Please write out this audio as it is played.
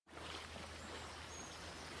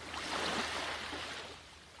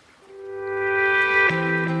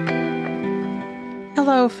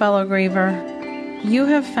Hello, fellow griever. You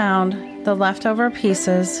have found the Leftover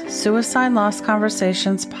Pieces Suicide Loss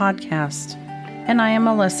Conversations podcast, and I am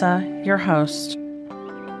Melissa, your host.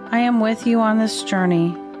 I am with you on this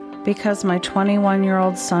journey because my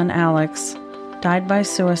 21-year-old son, Alex, died by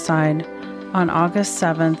suicide on August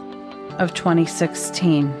 7th of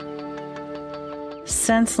 2016.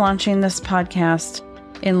 Since launching this podcast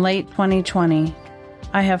in late 2020,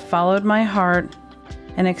 I have followed my heart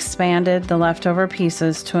and expanded the Leftover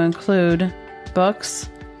Pieces to include books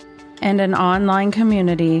and an online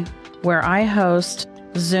community where I host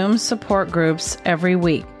Zoom support groups every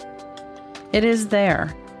week. It is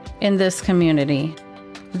there, in this community,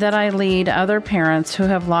 that I lead other parents who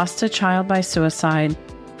have lost a child by suicide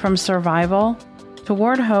from survival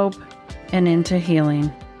toward hope and into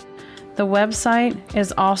healing. The website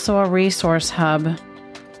is also a resource hub,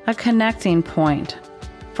 a connecting point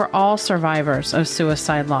for all survivors of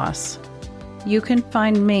suicide loss. You can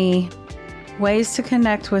find me, ways to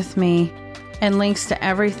connect with me, and links to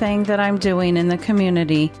everything that I'm doing in the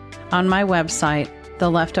community on my website,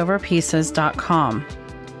 theleftoverpieces.com.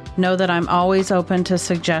 Know that I'm always open to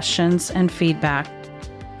suggestions and feedback.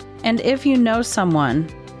 And if you know someone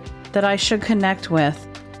that I should connect with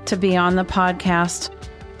to be on the podcast,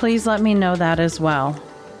 please let me know that as well.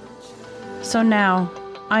 So now,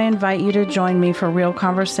 I invite you to join me for real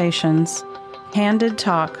conversations, candid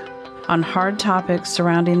talk on hard topics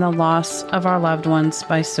surrounding the loss of our loved ones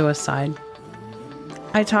by suicide.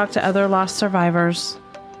 I talk to other loss survivors,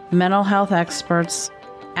 mental health experts,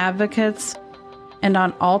 advocates, and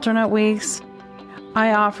on alternate weeks,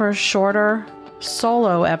 I offer shorter,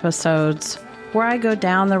 solo episodes where I go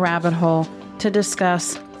down the rabbit hole to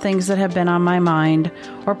discuss things that have been on my mind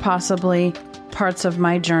or possibly parts of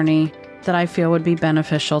my journey that I feel would be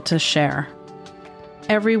beneficial to share.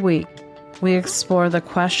 Every week, we explore the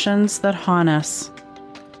questions that haunt us,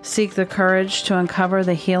 seek the courage to uncover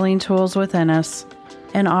the healing tools within us,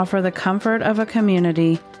 and offer the comfort of a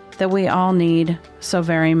community that we all need so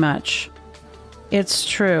very much. It's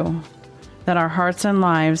true that our hearts and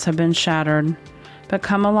lives have been shattered, but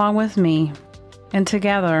come along with me, and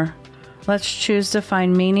together, let's choose to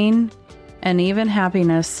find meaning and even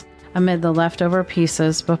happiness amid the leftover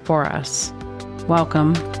pieces before us.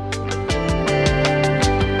 Welcome.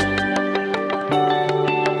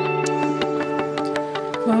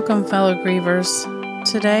 Welcome, fellow grievers.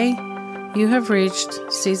 Today, you have reached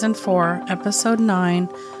Season 4, Episode 9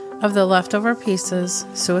 of the Leftover Pieces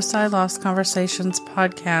Suicide Loss Conversations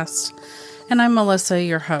podcast, and I'm Melissa,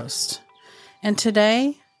 your host. And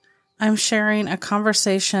today, I'm sharing a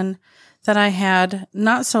conversation that I had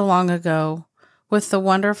not so long ago with the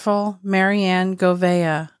wonderful Marianne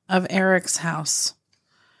Gouveia of EricsHouse.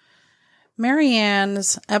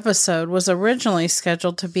 Marianne's episode was originally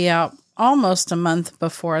scheduled to be out almost a month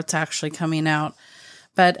before it's actually coming out.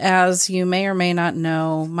 But as you may or may not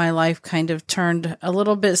know, my life kind of turned a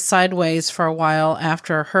little bit sideways for a while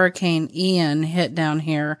after Hurricane Ian hit down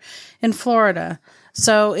here in Florida.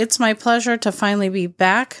 So it's my pleasure to finally be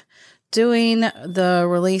back doing the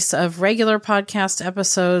release of regular podcast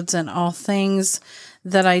episodes and all things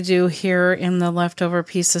that I do here in the Leftover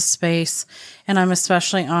Pieces space. And I'm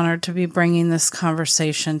especially honored to be bringing this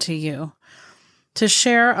conversation to you. To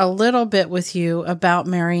share a little bit with you about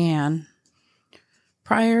Marianne.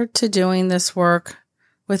 Prior to doing this work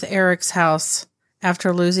with EricsHouse,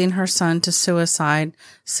 after losing her son to suicide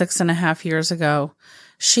 6.5 years ago,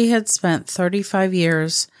 she had spent 35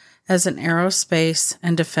 years as an aerospace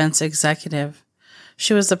and defense executive.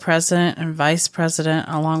 She was the president and vice president,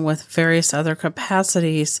 along with various other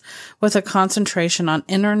capacities, with a concentration on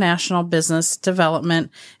international business development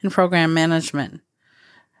and program management.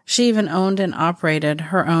 She even owned and operated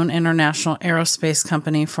her own international aerospace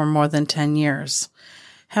company for more than 10 years.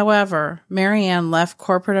 However, Marianne left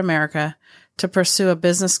corporate America to pursue a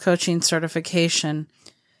business coaching certification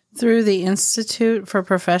through the Institute for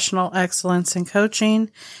Professional Excellence in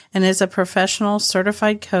Coaching and is a professional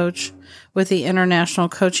certified coach with the International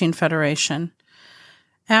Coaching Federation.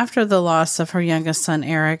 After the loss of her youngest son,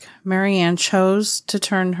 Eric, Marianne chose to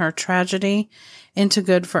turn her tragedy into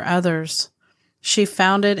good for others. She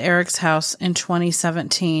founded EricsHouse in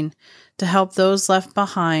 2017 to help those left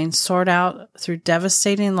behind sort out through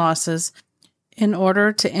devastating losses in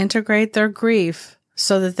order to integrate their grief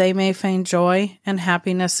so that they may find joy and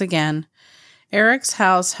happiness again.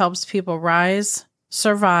 EricsHouse helps people rise,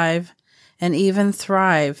 survive, and even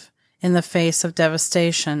thrive in the face of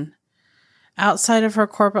devastation. Outside of her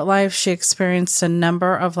corporate life, she experienced a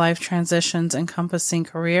number of life transitions encompassing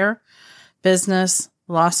career, business,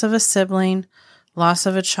 loss of a sibling, loss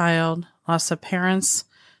of a child, loss of parents,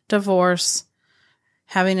 divorce,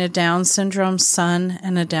 having a Down syndrome son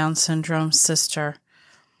and a Down syndrome sister.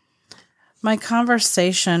 My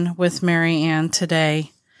conversation with Marianne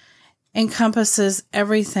today encompasses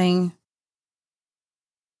everything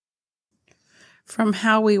from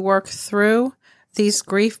how we work through these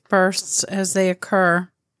grief bursts as they occur,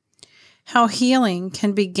 how healing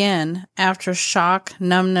can begin after shock,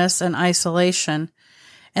 numbness, and isolation,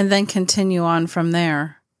 and then continue on from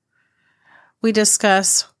there. We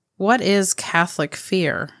discuss, what is Catholic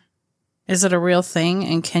fear? Is it a real thing,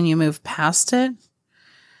 and can you move past it?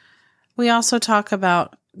 We also talk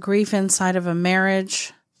about grief inside of a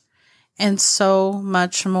marriage and so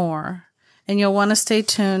much more. And you'll want to stay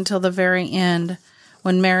tuned till the very end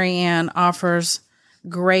when Marianne offers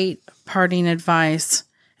great parting advice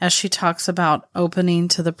as she talks about opening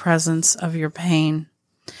to the presence of your pain.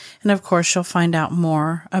 And of course, you'll find out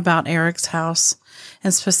more about EricsHouse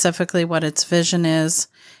and specifically what its vision is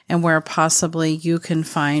and where possibly you can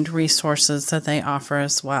find resources that they offer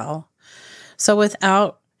as well. So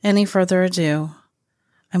without any further ado,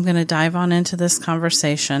 I'm going to dive on into this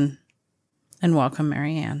conversation and welcome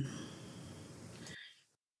Marianne.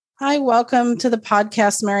 Hi, welcome to the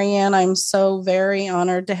podcast, Marianne. I'm so very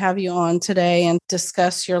honored to have you on today and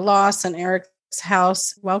discuss your loss and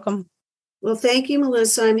EricsHouse. Welcome. Well, thank you,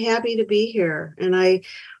 Melissa. I'm happy to be here. And I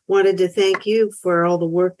wanted to thank you for all the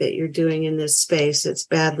work that you're doing in this space. It's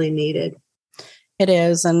badly needed. It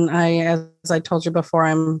is. And as I told you before,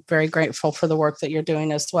 I'm very grateful for the work that you're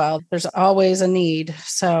doing as well. There's always a need.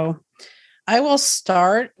 So I will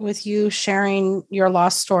start with you sharing your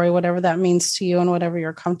loss story, whatever that means to you and whatever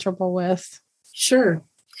you're comfortable with. Sure.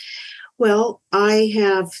 Well, I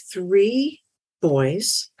have 3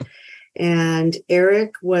 boys, and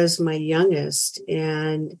Eric was my youngest.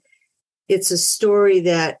 And it's a story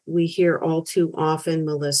that we hear all too often,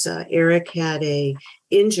 Melissa. Eric had an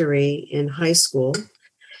injury in high school,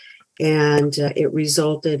 and it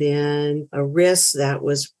resulted in a wrist that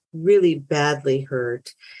was really badly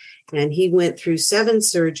hurt. And he went through 7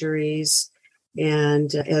 surgeries,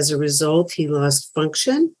 and as a result, he lost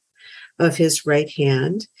function of his right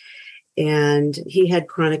hand, and he had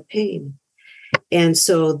chronic pain. And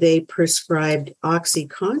so they prescribed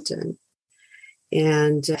OxyContin.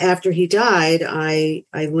 And after he died, I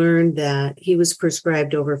learned that he was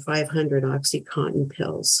prescribed over 500 OxyContin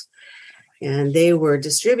pills, and they were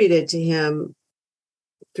distributed to him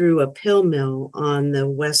through a pill mill on the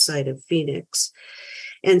west side of Phoenix.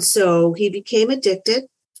 And so he became addicted,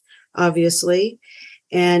 obviously,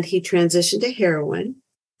 and he transitioned to heroin.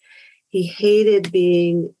 He hated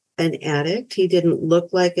being an addict. He didn't look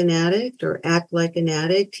like an addict or act like an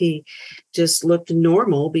addict. He just looked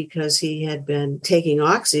normal because he had been taking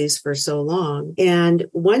oxys for so long. And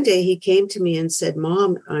one day he came to me and said,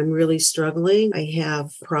 "Mom, I'm really struggling. I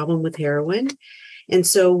have a problem with heroin." And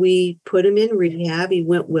so we put him in rehab. He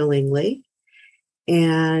went willingly.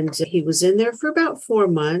 And he was in there for about 4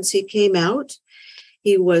 months. He came out.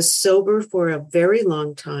 He was sober for a very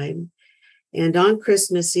long time. And on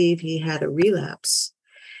Christmas Eve, he had a relapse.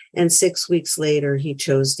 And 6 weeks later, he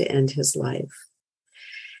chose to end his life.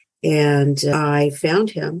 And I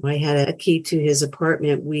found him. I had a key to his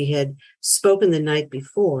apartment. We had spoken the night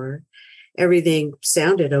before. Everything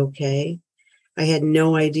sounded okay. I had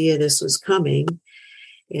no idea this was coming.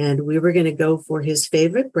 And we were going to go for his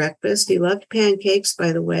favorite breakfast. He loved pancakes,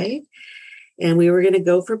 by the way. And we were going to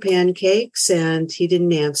go for pancakes, and he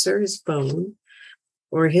didn't answer his phone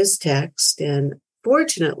or his text. And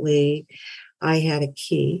fortunately, I had a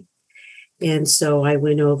key. And so I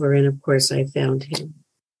went over, and of course, I found him.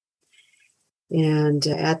 And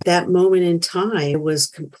at that moment in time, I was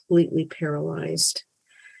completely paralyzed.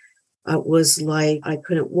 It was like I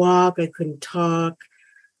couldn't walk, I couldn't talk.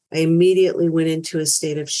 I immediately went into a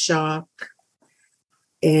state of shock,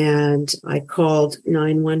 and I called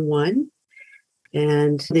 911,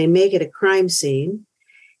 and they make it a crime scene.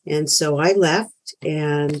 And so I left,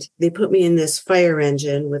 and they put me in this fire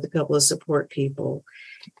engine with a couple of support people.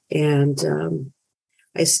 And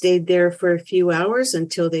I stayed there for a few hours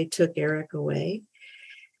until they took Eric away.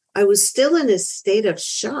 I was still in a state of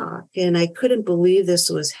shock, and I couldn't believe this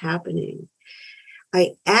was happening.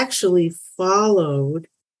 I actually followed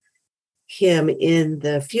him in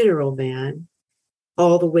the funeral van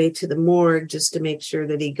all the way to the morgue just to make sure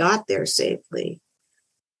that he got there safely.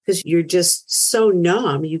 Because you're just so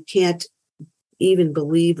numb, you can't even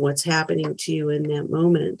believe what's happening to you in that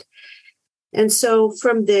moment. And so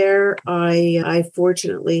from there, I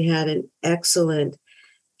fortunately had an excellent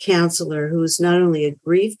counselor who was not only a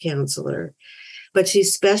grief counselor, but she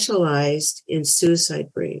specialized in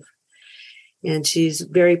suicide grief. And she's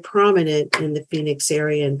very prominent in the Phoenix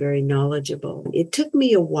area and very knowledgeable. It took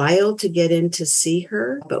me a while to get in to see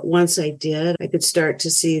her, but once I did, I could start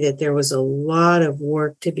to see that there was a lot of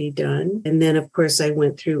work to be done. And then, of course, I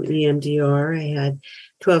went through EMDR. I had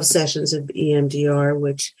 12 sessions of EMDR,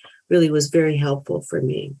 which really was very helpful for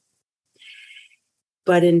me.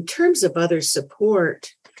 But in terms of other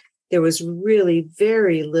support, there was really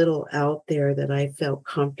very little out there that I felt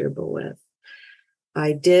comfortable with.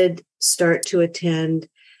 I did start to attend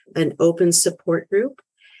an open support group,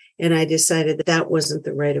 and I decided that that wasn't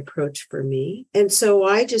the right approach for me. And so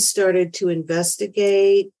I just started to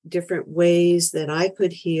investigate different ways that I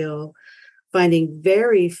could heal, finding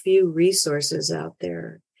very few resources out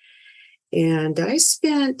there. And I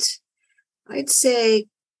spent, I'd say,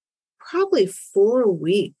 probably 4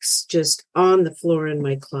 weeks just on the floor in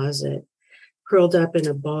my closet, curled up in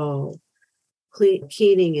a ball,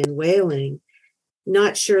 keening and wailing,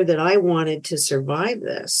 not sure that I wanted to survive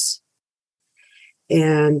this.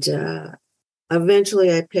 And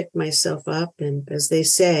eventually I picked myself up, and as they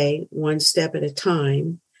say, one step at a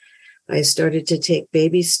time. I started to take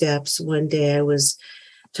baby steps. One day I was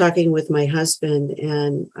talking with my husband,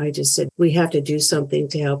 and I just said, we have to do something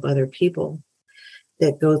to help other people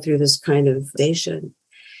that go through this kind of station.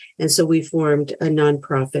 And so we formed a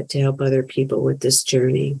nonprofit to help other people with this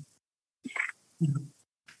journey.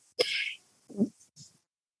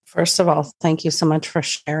 First of all, thank you so much for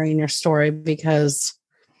sharing your story, because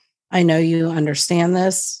I know you understand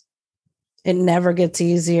this. It never gets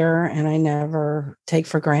easier, and I never take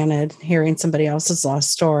for granted hearing somebody else's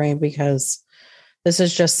lost story, because this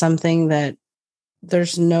is just something that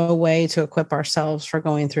there's no way to equip ourselves for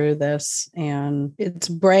going through this. And it's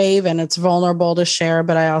brave and it's vulnerable to share,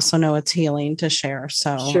 but I also know it's healing to share.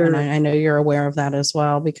 So, Sure. And I know you're aware of that as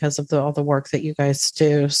well because of all the work that you guys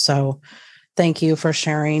do. So thank you for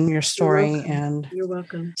sharing your story. You're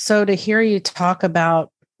welcome. So to hear you talk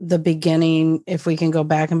about the beginning, if we can go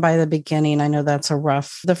back and by the beginning, I know that's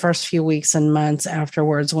the first few weeks and months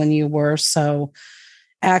afterwards when you were so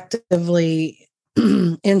actively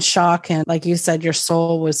in shock. And like you said, your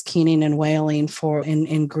soul was keening and wailing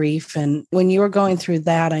in grief. And when you were going through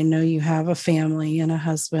that, I know you have a family and a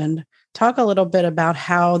husband. Talk a little bit about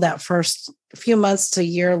how that first few months to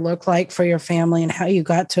year looked like for your family, and how you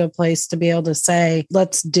got to a place to be able to say,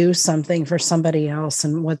 let's do something for somebody else,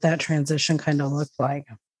 and what that transition kind of looked like.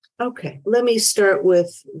 Okay, let me start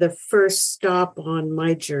with the first stop on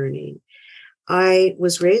my journey. I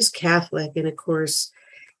was raised Catholic, and of course,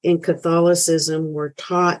 in Catholicism, we're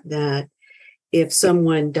taught that if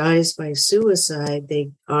someone dies by suicide, they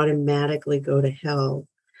automatically go to hell.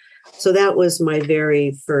 So that was my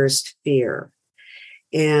very first fear.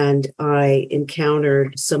 And I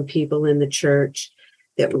encountered some people in the church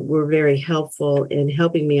that were very helpful in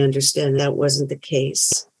helping me understand that wasn't the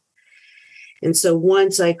case. And so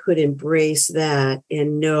once I could embrace that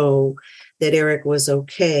and know that Eric was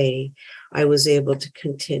okay, I was able to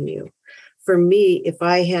continue. For me, if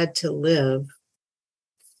I had to live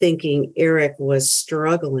thinking Eric was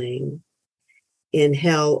struggling in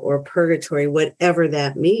hell or purgatory, whatever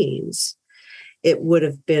that means, it would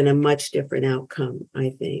have been a much different outcome, I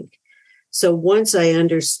think. So once I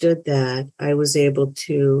understood that, I was able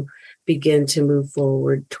to begin to move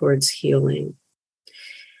forward towards healing.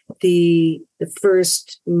 The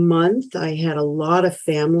first month, I had a lot of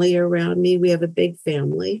family around me. We have a big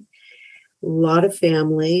family. A lot of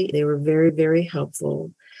family. They were very, very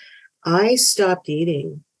helpful. I stopped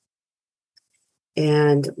eating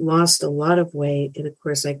and lost a lot of weight. And of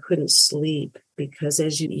course, I couldn't sleep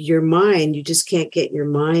because your mind, you just can't get your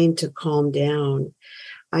mind to calm down.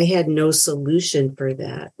 I had no solution for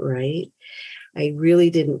that, right? I really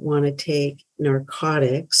didn't want to take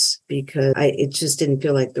narcotics because it just didn't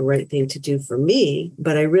feel like the right thing to do for me.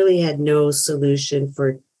 But I really had no solution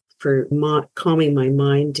for calming my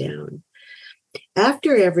mind down.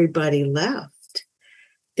 After everybody left,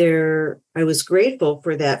 I was grateful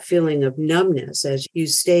for that feeling of numbness as you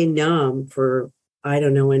stay numb for, I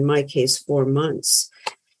don't know, in my case, 4 months.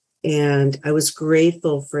 And I was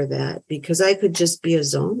grateful for that because I could just be a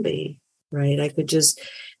zombie, right? I could just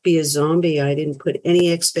be a zombie. I didn't put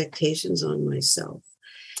any expectations on myself.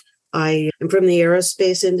 I am from the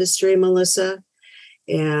aerospace industry, Melissa,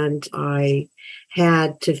 and I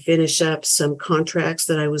had to finish up some contracts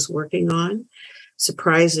that I was working on.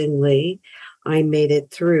 Surprisingly, I made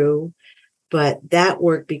it through, but that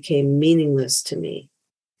work became meaningless to me.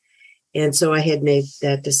 And so I had made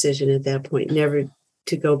that decision at that point, never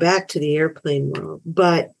to go back to the airplane world.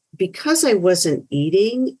 But because I wasn't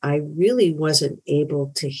eating, I really wasn't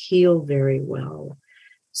able to heal very well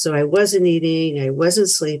So I wasn't eating, I wasn't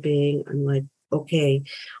sleeping. I'm like, okay,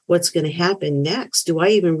 what's going to happen next? Do I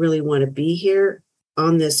even really want to be here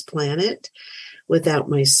on this planet without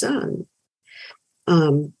my son?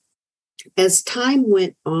 As time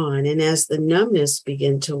went on and as the numbness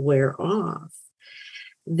began to wear off,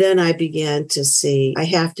 then I began to see I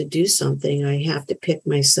have to do something. I have to pick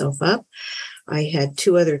myself up. I had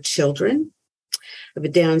 2 other children. I have a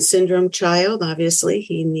Down syndrome child. Obviously,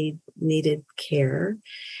 he needed care.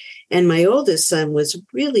 And my oldest son was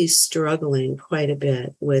really struggling quite a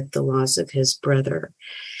bit with the loss of his brother.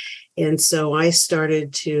 And so I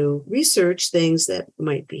started to research things that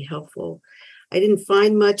might be helpful. I didn't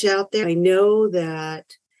find much out there. I know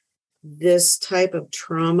that this type of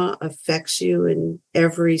trauma affects you in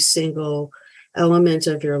every single element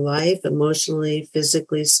of your life, emotionally,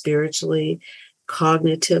 physically, spiritually,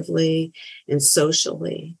 cognitively, and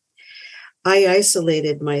socially. I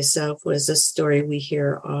isolated myself was a story we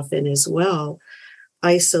hear often as well.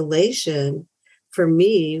 Isolation for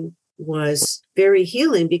me was very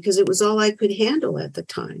healing because it was all I could handle at the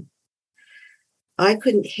time. I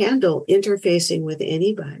couldn't handle interfacing with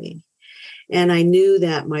anybody. And I knew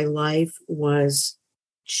that my life was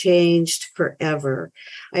changed forever.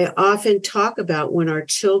 I often talk about when our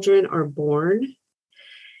children are born,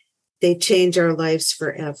 they change our lives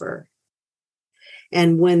forever.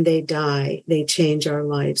 And when they die, they change our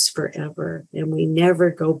lives forever. And we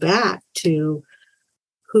never go back to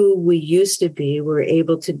who we used to be. We're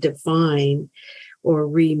able to define or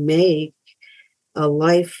remake a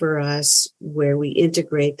life for us where we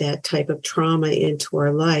integrate that type of trauma into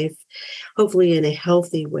our life, hopefully in a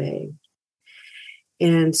healthy way.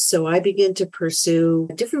 And so I began to pursue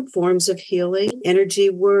different forms of healing, energy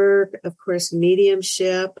work, of course,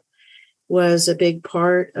 mediumship was a big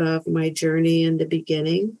part of my journey in the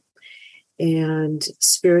beginning. And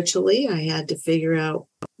spiritually, I had to figure out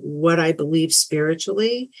what I believe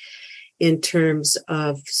spiritually in terms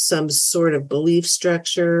of some sort of belief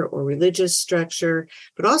structure or religious structure,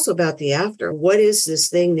 but also about the after. What is this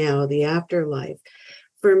thing now, the afterlife?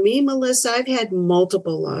 For me, Melissa, I've had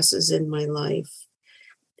multiple losses in my life,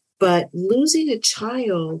 but losing a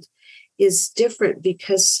child is different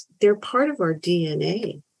because they're part of our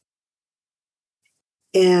DNA.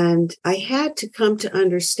 And I had to come to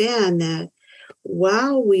understand that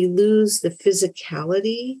while we lose the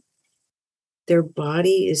physicality, their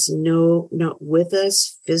body is not with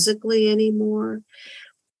us physically anymore.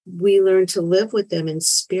 We learn to live with them in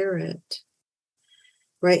spirit,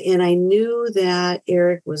 right? And I knew that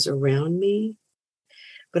Eric was around me,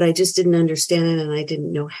 but I just didn't understand it and I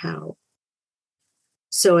didn't know how.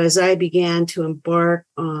 So as I began to embark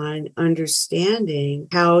on understanding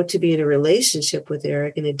how to be in a relationship with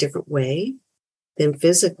Eric in a different way than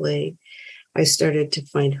physically, I started to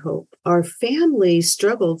find hope. Our family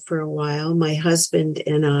struggled for a while. My husband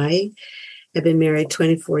and I have been married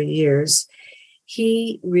 24 years.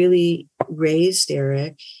 He really raised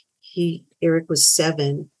Eric. Eric was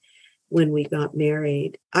 7 when we got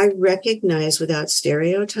married. I recognize without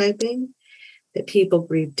stereotyping that people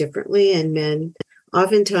grieve differently and men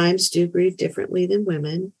oftentimes do grieve differently than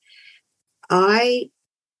women. I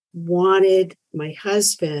wanted my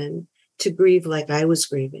husband to grieve like I was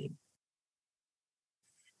grieving.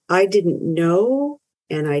 I didn't know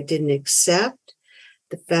and I didn't accept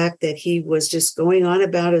the fact that he was just going on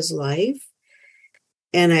about his life.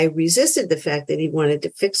 And I resisted the fact that he wanted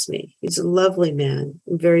to fix me. He's a lovely man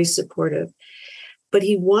and very supportive. But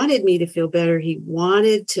he wanted me to feel better. He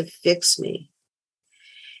wanted to fix me.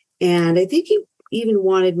 And I think he even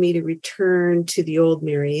wanted me to return to the old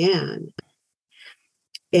Marianne.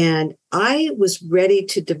 And I was ready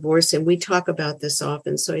to divorce him. We talk about this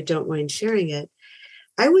often, so I don't mind sharing it.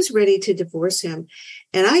 I was ready to divorce him.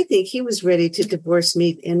 And I think he was ready to divorce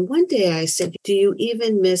me. And one day I said, "Do you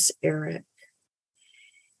even miss Eric?"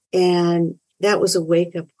 And that was a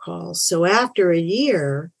wake-up call. So after a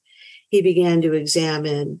year, he began to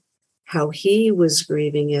examine how he was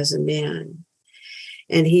grieving as a man.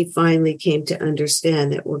 And he finally came to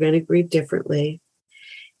understand that we're going to grieve differently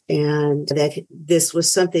and that this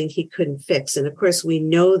was something he couldn't fix. And of course, we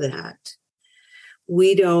know that.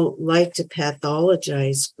 We don't like to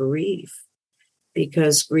pathologize grief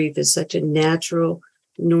because grief is such a natural,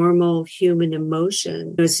 normal human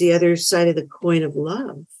emotion. It's the other side of the coin of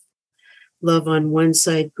love. Love on one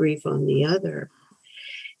side, grief on the other.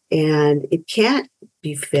 And it can't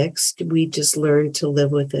be fixed. We just learn to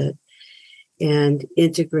live with it and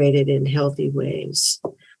integrate it in healthy ways.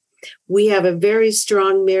 We have a very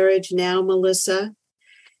strong marriage now, Melissa,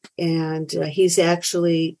 and he's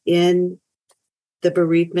actually in the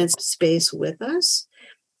bereavement space with us.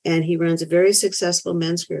 and he runs a very successful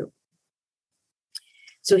men's group.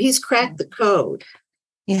 So he's cracked the code.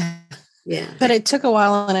 Yeah. Yeah. But it took a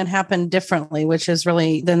while and it happened differently, which is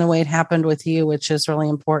really than the way it happened with you, which is really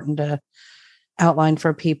important to outline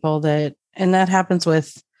for people that, and that happens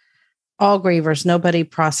with all grievers. Nobody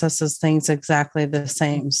processes things exactly the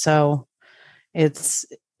same. So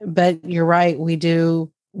but you're right. We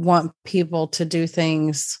do want people to do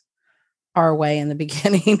things our way in the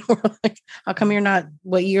beginning. We're like, how come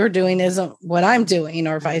what you're doing isn't what I'm doing,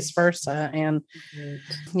 or vice versa? And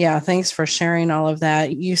yeah, thanks for sharing all of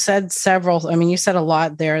that. You said you said a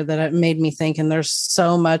lot there that it made me think, and there's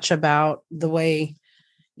so much about the way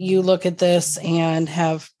you look at this and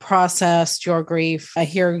have processed your grief. I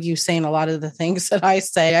hear you saying a lot of the things that I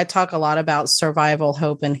say. I talk a lot about survival,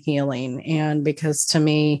 hope, and healing. And because to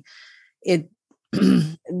me,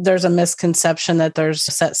 there's a misconception that there's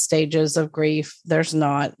set stages of grief. There's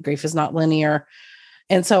not. Grief is not linear.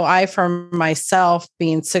 And so for myself,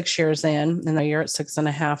 being 6 years in, and you're at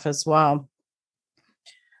 6.5 as well,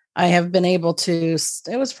 I have been able to,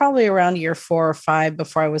 it was probably around year 4 or 5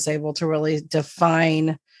 before I was able to really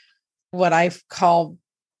define what I call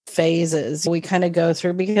phases. We kind of go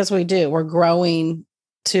through, because we're growing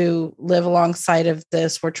to live alongside of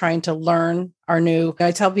this. We're trying to learn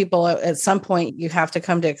I tell people at some point you have to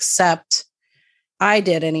come to accept. I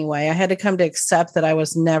did anyway. I had to come to accept that I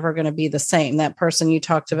was never going to be the same. That person you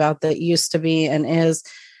talked about that used to be and is,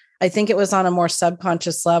 I think it was on a more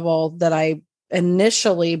subconscious level that I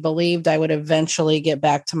initially believed I would eventually get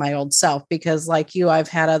back to my old self, because like you, I've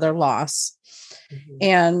had other loss. Mm-hmm.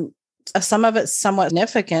 And some of it's somewhat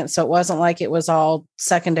significant. So it wasn't like it was all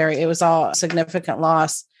secondary. It was all significant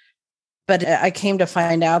loss. But I came to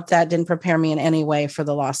find out that didn't prepare me in any way for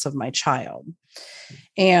the loss of my child.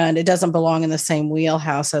 And it doesn't belong in the same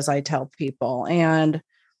wheelhouse, as I tell people. And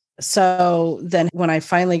so then when I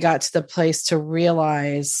finally got to the place to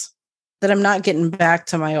realize that I'm not getting back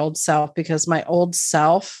to my old self, because my old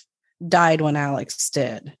self died when Alex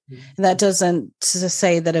did. And that doesn't to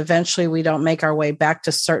say that eventually we don't make our way back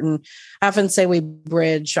to I often say we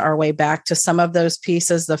bridge our way back to some of those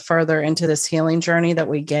pieces the further into this healing journey that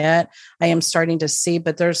we get. I am starting to see,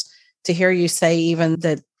 but to hear you say even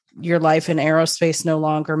that your life in aerospace no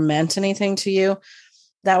longer meant anything to you.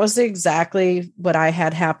 That was exactly what I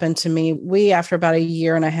had happen to me. We, after about 1.5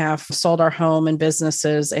 years, sold our home and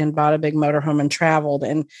businesses and bought a big motorhome and traveled.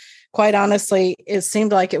 And quite honestly, it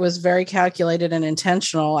seemed like it was very calculated and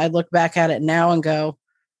intentional. I look back at it now and go,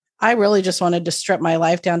 I really just wanted to strip my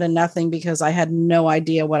life down to nothing, because I had no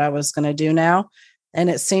idea what I was going to do now. And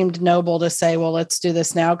it seemed noble to say, well, let's do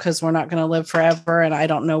this now, because we're not going to live forever. And I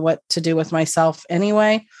don't know what to do with myself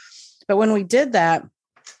anyway. But when we did that,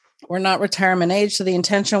 we're not retirement age. So the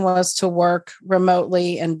intention was to work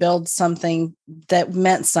remotely and build something that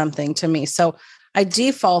meant something to me. So I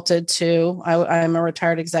defaulted to, I'm a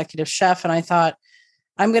retired executive chef, and I thought,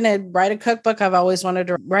 I'm going to write a cookbook. I've always wanted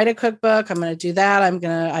to write a cookbook. I'm going to do that.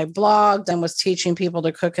 I blogged and was teaching people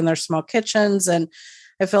to cook in their small kitchens. And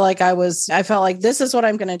I felt like this is what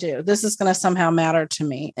I'm going to do. This is going to somehow matter to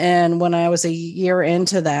me. And when I was 1 year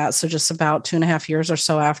into that, so just about 2.5 years or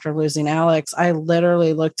so after losing Alex, I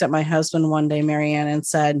literally looked at my husband one day, Marianne, and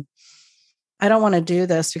said, I don't want to do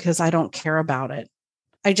this because I don't care about it.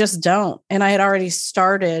 I just don't. And I had already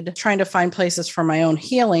started trying to find places for my own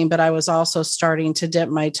healing, but I was also starting to dip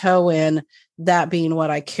my toe in that being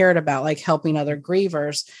what I cared about, like helping other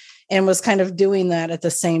grievers, and was kind of doing that at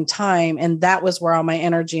the same time. And that was where all my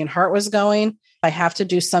energy and heart was going. I have to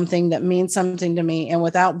do something that means something to me. And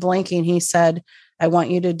without blinking, he said, I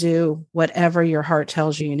want you to do whatever your heart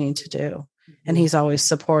tells you need to do. And he's always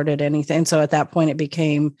supported anything. So at that point, it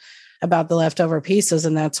became about the leftover pieces.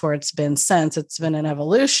 And that's where it's been since. It's been an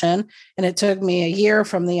evolution. And it took me 1 year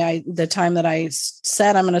from the time that I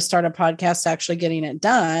said I'm going to start a podcast to actually getting it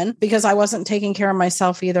done, because I wasn't taking care of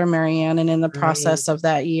myself either, Marianne. And in the process of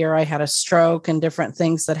that year, I had a stroke and different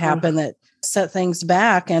things that happened that set things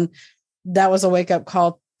back. And that was a wake-up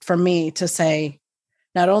call for me to say,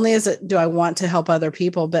 not only do I want to help other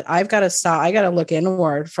people, but I've got to stop. I got to look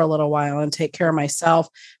inward for a little while and take care of myself,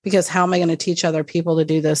 because how am I going to teach other people to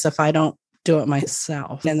do this if I don't do it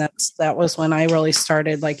myself? And that was when I really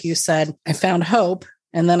started, like you said, I found hope,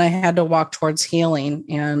 and then I had to walk towards healing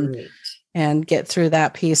and get through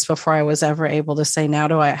that piece before I was ever able to say, how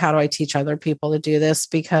do I teach other people to do this?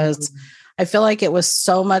 Because I feel like it was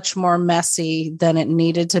so much more messy than it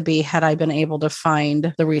needed to be had I been able to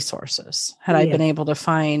find the resources, had I been able to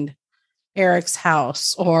find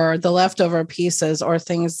EricsHouse or the leftover pieces or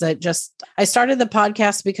things that I started the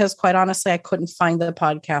podcast because quite honestly, I couldn't find the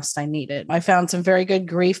podcast I needed. I found some very good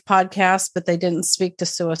grief podcasts, but they didn't speak to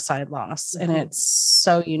suicide loss. And it's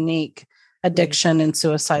so unique. Addiction and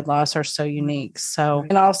suicide loss are so unique. So,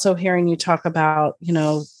 and also hearing you talk about,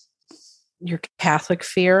 your Catholic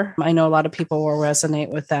fear. I know a lot of people will resonate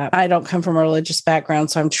with that. I don't come from a religious background,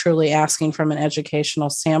 so I'm truly asking from an educational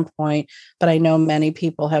standpoint, but I know many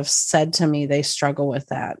people have said to me they struggle with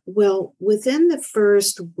that. Well, within the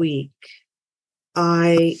first week,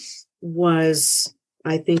 I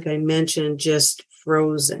think I mentioned, just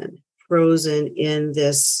frozen in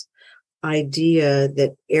this idea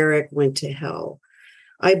that Eric went to hell.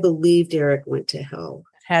 I believed Eric went to hell.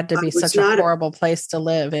 Had to be such a horrible place to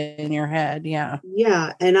live in your head. Yeah.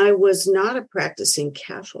 Yeah. And I was not a practicing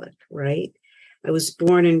Catholic, right? I was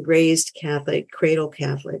born and raised Catholic, cradle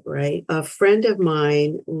Catholic, right? A friend of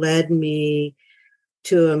mine led me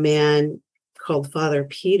to a man called Father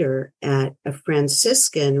Peter at a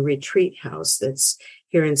Franciscan retreat house that's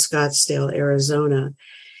here in Scottsdale, Arizona.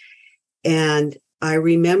 And I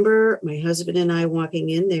remember my husband and I walking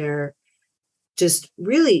in there, just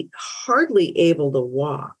really hardly able to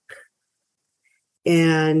walk.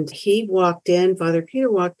 And he walked in, Father Peter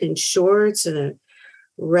walked in shorts and a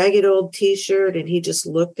ragged old t-shirt, and he just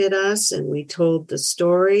looked at us and we told the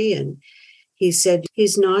story. And he said,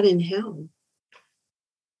 he's not in hell.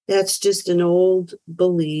 That's just an old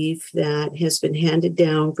belief that has been handed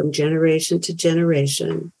down from generation to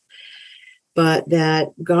generation, but that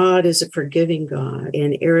God is a forgiving God.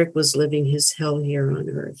 And Eric was living his hell here on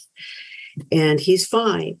earth. And he's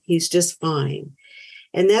fine. He's just fine.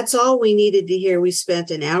 And that's all we needed to hear. We spent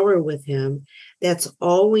an hour with him. That's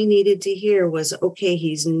all we needed to hear was, okay,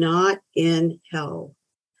 he's not in hell.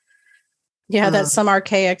 Yeah, that's some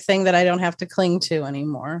archaic thing that I don't have to cling to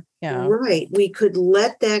anymore. Yeah. Right. We could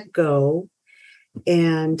let that go.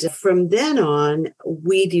 And from then on,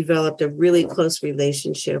 we developed a really close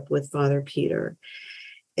relationship with Father Peter.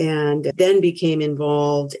 And then became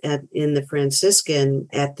involved in the Franciscan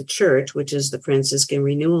at the church, which is the Franciscan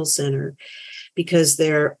Renewal Center, because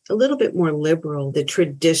they're a little bit more liberal, the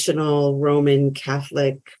traditional Roman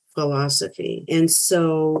Catholic philosophy. And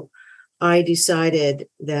so I decided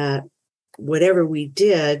that whatever we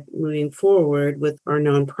did moving forward with our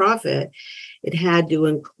nonprofit, it had to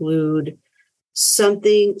include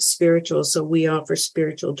something spiritual. So we offer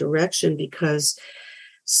spiritual direction because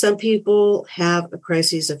some people have a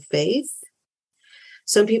crisis of faith.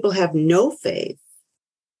 Some people have no faith.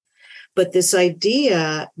 But this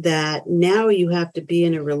idea that now you have to be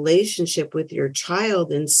in a relationship with your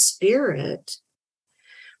child in spirit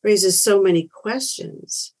raises so many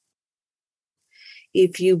questions.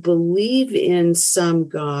 If you believe in some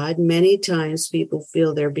God, many times people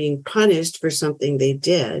feel they're being punished for something they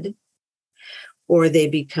did, or they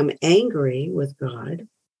become angry with God.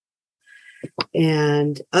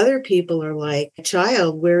 And other people are like,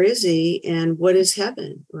 child, where is he? And what is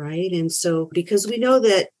heaven? Right. And so, because we know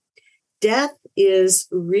that death is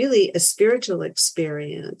really a spiritual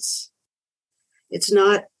experience, it's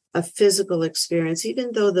not a physical experience.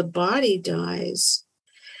 Even though the body dies,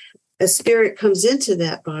 a spirit comes into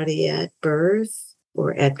that body at birth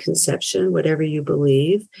or at conception, whatever you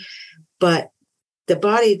believe. But the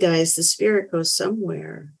body dies, the spirit goes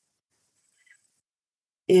somewhere.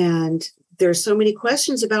 And there's so many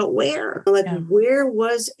questions about where. Where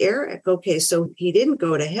was Eric? Okay, so he didn't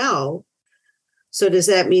go to hell. So does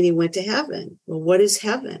that mean he went to heaven? Well, what is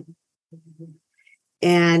heaven?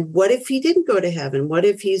 And what if he didn't go to heaven? What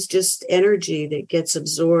if he's just energy that gets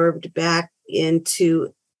absorbed back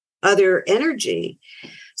into other energy?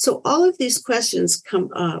 So all of these questions come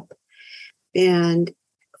up. And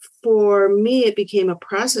for me, it became a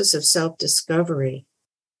process of self-discovery.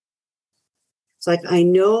 It's like, I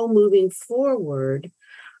know moving forward,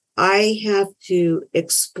 I have to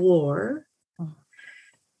explore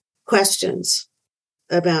questions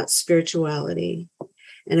about spirituality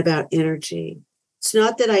and about energy. It's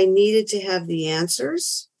not that I needed to have the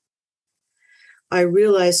answers. I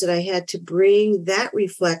realized that I had to bring that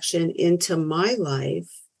reflection into my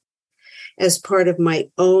life as part of my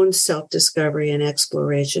own self-discovery and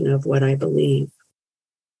exploration of what I believe.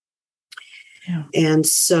 Yeah. And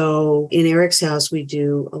so in EricsHouse, we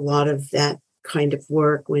do a lot of that kind of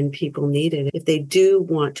work when people need it. If they do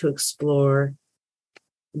want to explore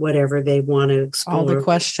whatever they want to explore. All the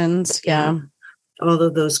questions. Yeah. All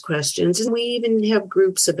of those questions. And we even have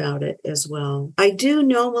groups about it as well. I do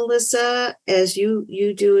know, Melissa, as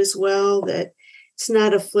you do as well, that it's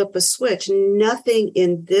not a flip a switch. Nothing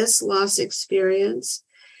in this loss experience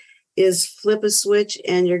is flip a switch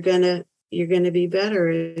and you're going to you're going to be better.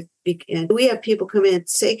 And we have people come in and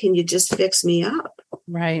say, can you just fix me up?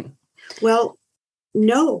 Right. Well,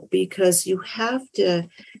 no, because you have to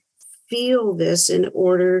feel this in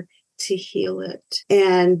order to heal it.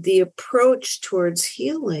 And the approach towards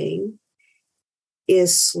healing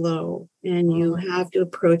is slow, and you have to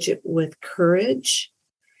approach it with courage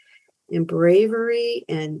and bravery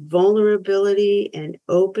and vulnerability and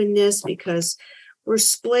openness, because we're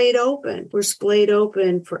splayed open. We're splayed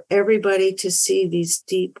open for everybody to see these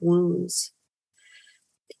deep wounds.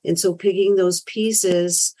 And so picking those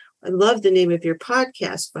pieces, I love the name of your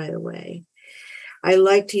podcast, by the way. I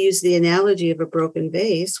like to use the analogy of a broken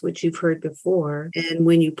vase, which you've heard before. And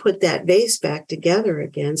when you put that vase back together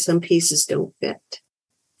again, some pieces don't fit.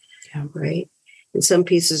 Yeah. Right? And some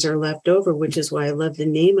pieces are left over, which is why I love the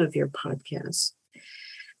name of your podcast.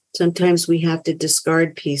 Sometimes we have to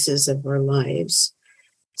discard pieces of our lives.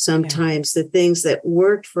 Sometimes the things that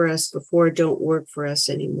worked for us before don't work for us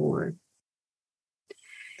anymore.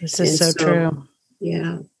 This is so true.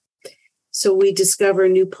 Yeah. So we discover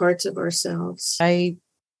new parts of ourselves. I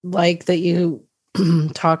like that you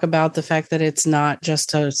talk about the fact that it's not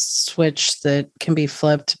just a switch that can be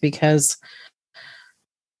flipped, because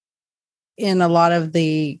in a lot of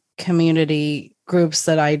the community groups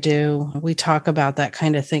that I do, we talk about that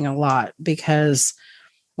kind of thing a lot, because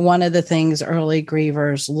one of the things early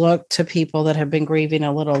grievers look to people that have been grieving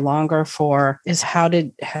a little longer for is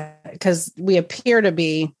because we appear to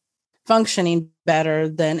be functioning better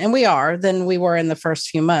than we were in the first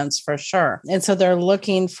few months, for sure. And so they're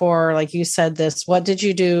looking for, like you said, what did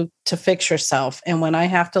you do to fix yourself? And when I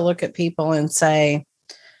have to look at people and say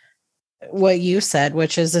what you said,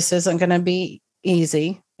 which is, this isn't going to be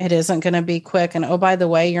easy. It isn't going to be quick. And oh, by the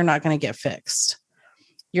way, you're not going to get fixed.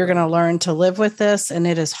 You're going to learn to live with this, and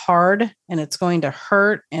it is hard, and it's going to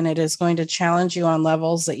hurt, and it is going to challenge you on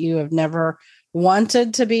levels that you have never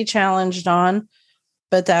wanted to be challenged on.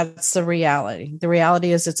 But that's the reality. The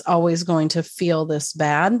reality is it's always going to feel this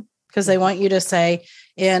bad, because they want you to say,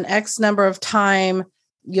 in X number of time,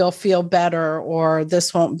 you'll feel better, or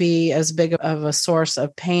this won't be as big of a source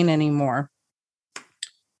of pain anymore.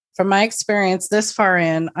 From my experience this far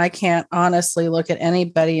in, I can't honestly look at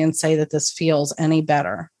anybody and say that this feels any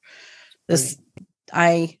better.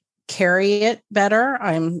 I carry it better.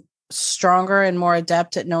 I'm stronger and more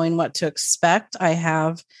adept at knowing what to expect. I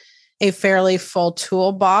have a fairly full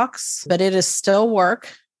toolbox, but it is still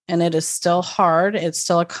work, and it is still hard. It's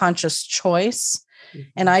still a conscious choice.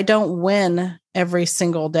 And I don't win every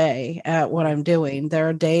single day at what I'm doing. There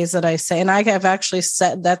are days that I say, and I have actually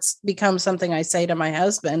said, that's become something I say to my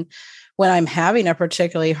husband when I'm having a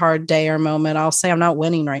particularly hard day or moment. I'll say, I'm not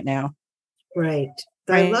winning right now. Right.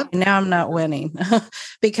 Right now, I'm not winning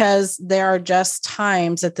because there are just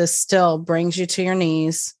times that this still brings you to your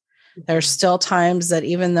knees. There's still times that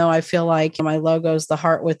even though I feel like my logo is the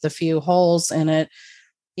heart with the few holes in it,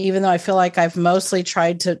 even though I feel like I've mostly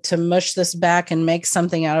tried to mush this back and make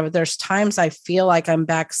something out of it, there's times I feel like I'm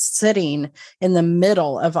back sitting in the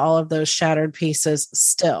middle of all of those shattered pieces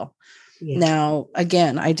still. Yeah. Now,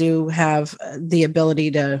 again, I do have the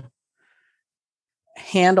ability to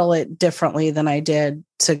handle it differently than I did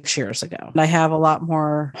 6 years ago. I have a lot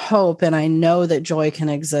more hope, and I know that joy can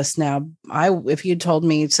exist now. If you told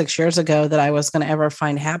me 6 years ago that I was going to ever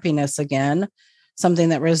find happiness again, something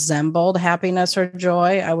that resembled happiness or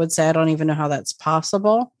joy, I would say, I don't even know how that's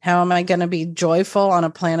possible. How am I going to be joyful on a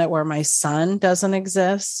planet where my son doesn't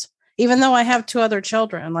exist? Even though I have 2 other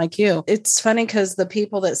children like you. It's funny because the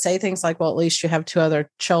people that say things like, well, at least you have 2 other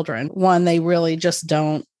children. One, they really just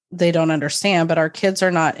don't understand, but our kids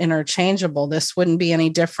are not interchangeable. This wouldn't be any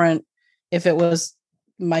different if it was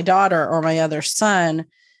my daughter or my other son.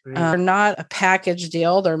 Right. They're not a package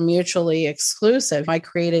deal. They're mutually exclusive. I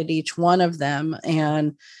created each one of them,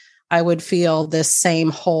 and I would feel this same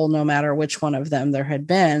whole no matter which one of them there had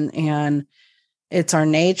been. And it's our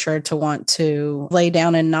nature to want to lay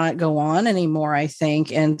down and not go on anymore, I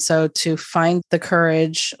think. And so to find the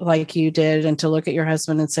courage like you did, and to look at your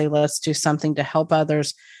husband and say, let's do something to help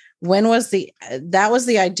others. That was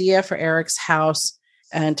the idea for EricsHouse?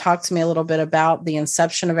 And talk to me a little bit about the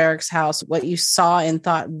inception of EricsHouse, what you saw and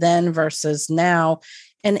thought then versus now.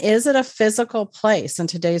 And is it a physical place? In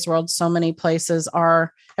today's world, so many places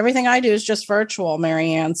are, everything I do is just virtual,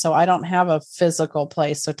 Marianne. So I don't have a physical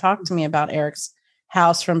place. So talk to me about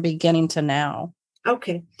EricsHouse from beginning to now.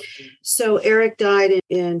 Okay. So Eric died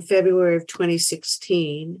in February of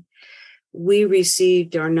 2016. We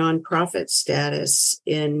received our nonprofit status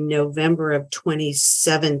in November of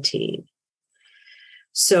 2017.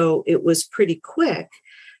 So it was pretty quick,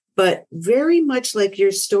 But very much like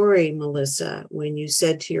your story, Melissa, when you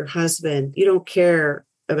said to your husband, you don't care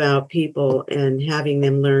about people and having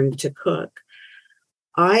them learn to cook.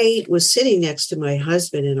 I was sitting next to my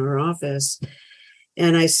husband in our office,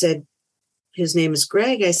 and I said, his name is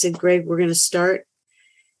Greg. I said, Greg, we're going to start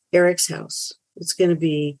EricsHouse. It's going to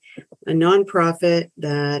be a nonprofit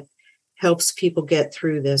that helps people get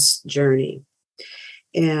through this journey.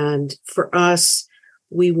 And for us,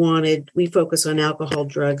 we focus on alcohol,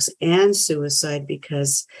 drugs, and suicide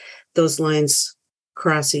because those lines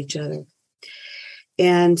cross each other.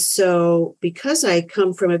 And so because I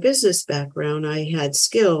come from a business background, I had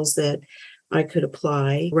skills that I could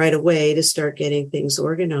apply right away to start getting things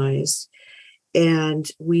organized. And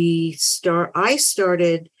I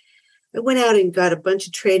went out and got a bunch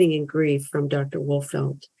of training in grief from Dr.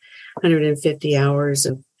 Wolfelt, 150 hours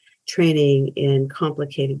of training in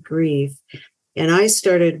complicated grief. And I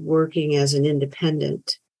started working as an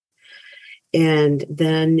independent. And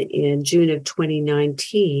then in June of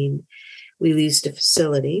 2019, we leased a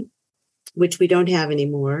facility, which we don't have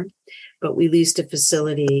anymore, but we leased a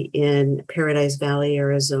facility in Paradise Valley,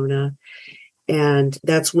 Arizona. And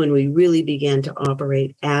that's when we really began to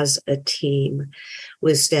operate as a team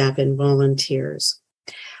with staff and volunteers.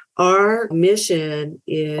 Our mission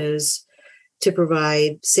is to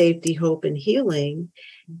provide safety, hope, and healing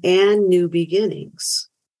and new beginnings,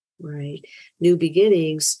 right? New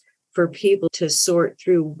beginnings for people to sort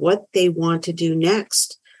through what they want to do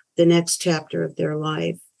next, the next chapter of their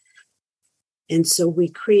life. And so we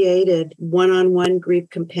created one-on-one grief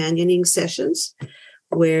companioning sessions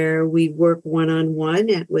where we work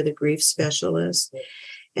one-on-one with a grief specialist.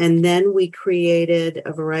 And then we created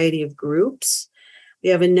a variety of groups. We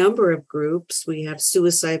have a number of groups. We have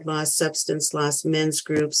suicide loss, substance loss, men's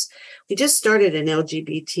groups. We just started an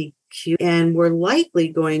LGBTQ, and we're likely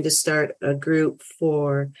going to start a group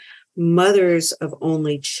for mothers of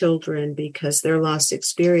only children because their loss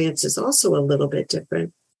experience is also a little bit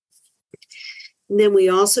different. And then we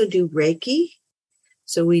also do Reiki.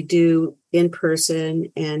 So we do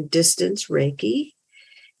in-person and distance Reiki,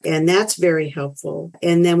 and that's very helpful.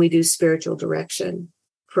 And then we do spiritual direction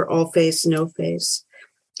for all face, no face.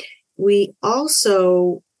 We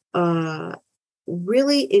also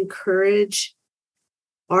really encourage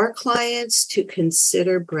our clients to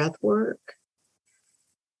consider breath work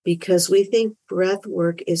because we think breath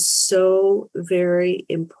work is so very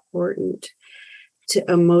important to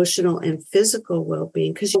emotional and physical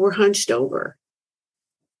well-being because we're hunched over.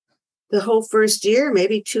 The whole first year,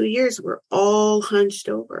 maybe 2 years, we're all hunched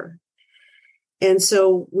over. And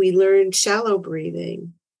so we learn shallow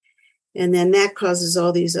breathing. And then that causes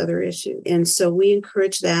all these other issues. And so we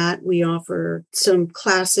encourage that. We offer some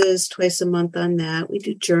classes twice a month on that. We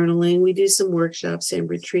do journaling. We do some workshops and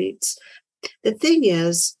retreats. The thing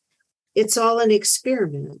is, it's all an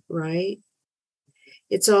experiment, right?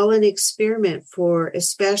 It's all an experiment for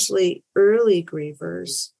especially early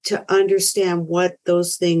grievers to understand what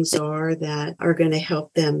those things are that are going to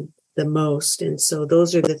help them the most. And so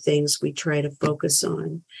those are the things we try to focus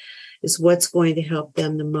on, is what's going to help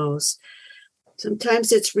them the most.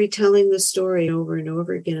 Sometimes it's retelling the story over and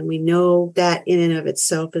over again, and we know that in and of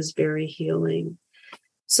itself is very healing.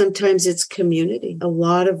 Sometimes it's community. A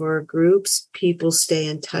lot of our groups, people stay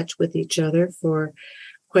in touch with each other for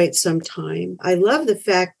quite some time. I love the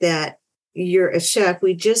fact that you're a chef.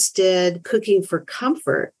 We just did Cooking for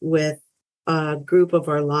Comfort with a group of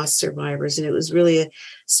our lost survivors, and it was really a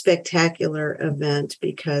spectacular event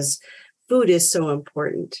because food is so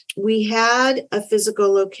important. We had a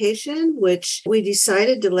physical location, which we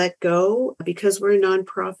decided to let go because we're a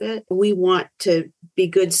nonprofit. We want to be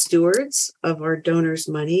good stewards of our donors'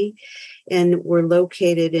 money, and we're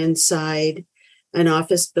located inside an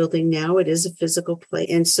office building now. It is a physical place.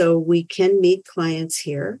 And so we can meet clients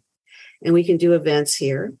here and we can do events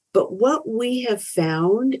here. But what we have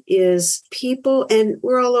found is people, and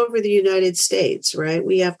we're all over the United States, right?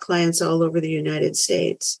 We have clients all over the United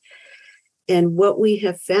States. And what we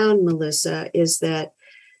have found, Melissa, is that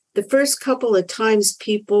the first couple of times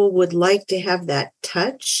people would like to have that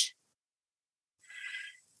touch.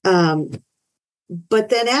 But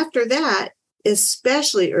then after that,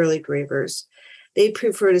 especially early grievers, they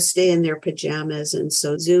prefer to stay in their pajamas. And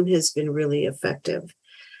so Zoom has been really effective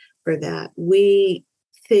for that. We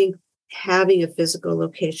think having a physical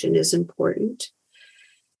location is important.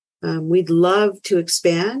 We'd love to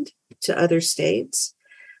expand to other states,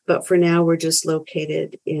 but for now we're just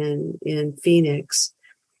located in Phoenix.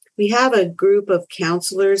 We have a group of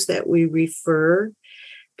counselors that we refer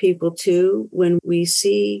people to when we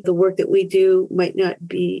see the work that we do might not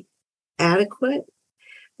be adequate.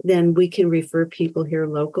 then we can refer people here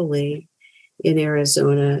locally in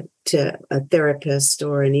Arizona to a therapist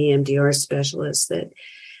or an EMDR specialist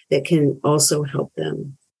that can also help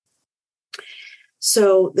them.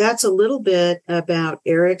 So that's a little bit about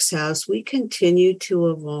EricsHouse. We continue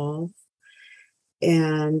to evolve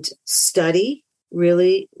and study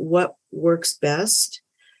really what works best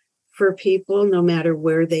for people, no matter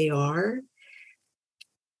where they are.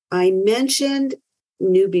 I mentioned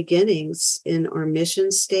new beginnings in our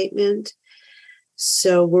mission statement.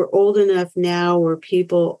 So we're old enough now where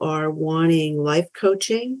people are wanting life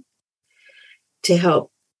coaching to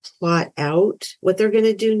help plot out what they're going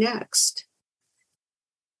to do next.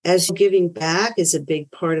 As giving back is a big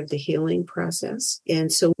part of the healing process.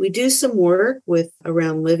 And so we do some work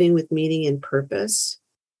around living with meaning and purpose.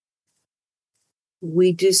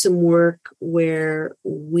 We do some work where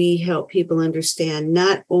we help people understand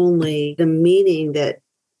not only the meaning that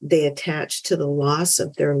they attach to the loss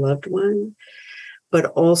of their loved one, but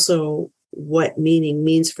also what meaning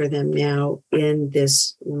means for them now in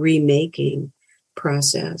this remaking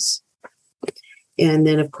process. And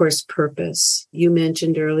then, of course, purpose. You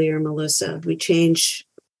mentioned earlier, Melissa, we change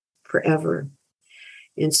forever.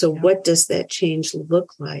 And so what does that change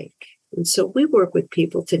look like? And so we work with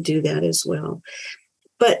people to do that as well.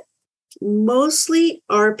 But mostly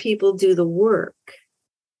our people do the work,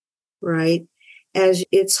 right? As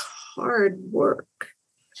it's hard work.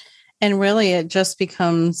 And really, it just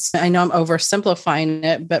becomes, I know I'm oversimplifying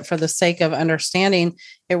it, but for the sake of understanding,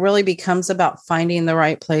 it really becomes about finding the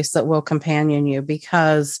right place that will companion you,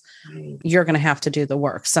 because you're going to have to do the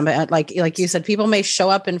work. Somebody, like you said, people may show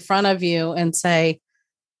up in front of you and say,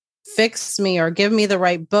 fix me, or give me the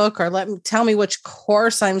right book, or tell me which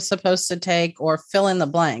course I'm supposed to take, or fill in the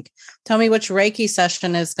blank. Tell me which Reiki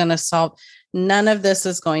session is going to solve. None of this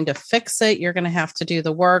is going to fix it. You're going to have to do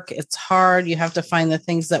the work. It's hard. You have to find the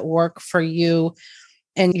things that work for you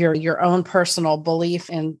and your own personal belief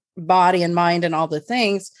in body and mind and all the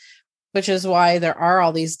things, which is why there are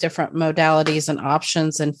all these different modalities and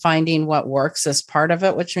options, and finding what works is part of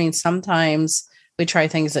it, which means sometimes we try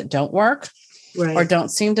things that don't work. Right. Or don't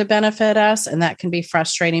seem to benefit us. And that can be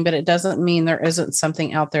frustrating, but it doesn't mean there isn't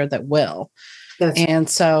something out there that will. And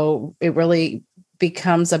so it really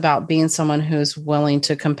becomes about being someone who's willing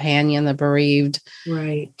to companion the bereaved.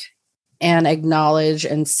 Right. And acknowledge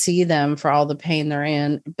and see them for all the pain they're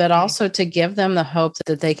in, but also to give them the hope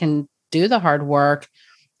that they can do the hard work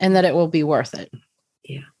and that it will be worth it.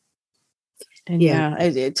 Yeah.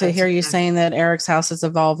 And to hear you saying that EricsHouse is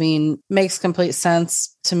evolving makes complete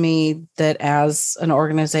sense to me, that as an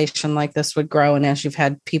organization like this would grow, and as you've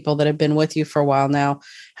had people that have been with you for a while now,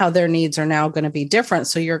 how their needs are now going to be different.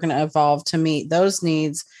 So you're going to evolve to meet those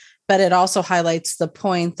needs. But it also highlights the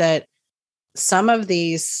point that some of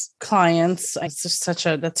these clients, that's such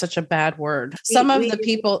a bad word. Some of the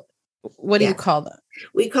people, what do you call them?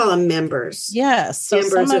 We call them members. Yes. So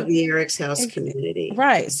members of the EricsHouse community.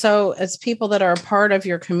 Right. So as people that are a part of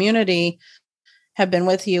your community have been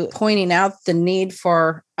with you, pointing out the need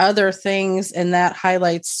for other things. And that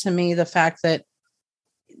highlights to me the fact that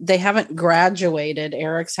they haven't graduated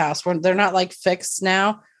EricsHouse. They're not like fixed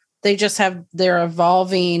now. They just they're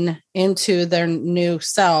evolving into their new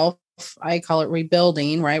self. I call it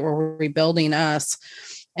rebuilding, right? We're rebuilding us.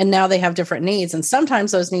 And now they have different needs. And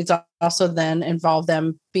sometimes those needs also then involve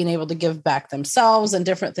them being able to give back themselves and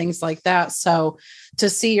different things like that. So to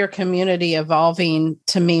see your community evolving,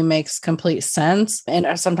 to me, makes complete sense.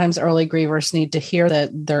 And sometimes early grievers need to hear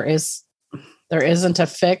that there isn't a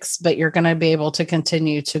fix, but you're going to be able to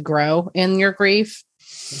continue to grow in your grief.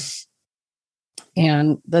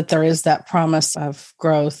 And that there is that promise of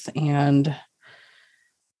growth and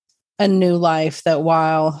a new life, that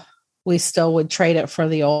while we still would trade it for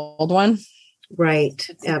the old one. Right.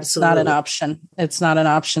 Absolutely. It's not an option. It's not an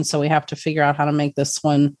option. So we have to figure out how to make this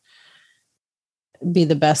one be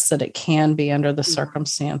the best that it can be under the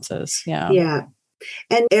circumstances. Yeah. Yeah.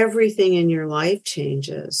 And everything in your life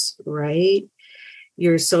changes, right?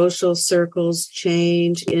 Your social circles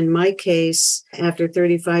change. In my case, after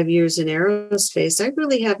 35 years in aerospace, I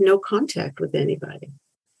really have no contact with anybody,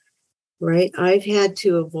 right? I've had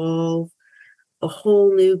to evolve a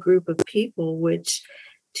whole new group of people, which,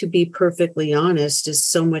 to be perfectly honest, is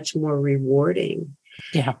so much more rewarding.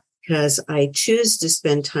 Yeah. Because I choose to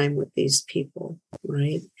spend time with these people,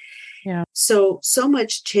 right? Yeah. So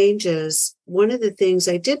much changes. One of the things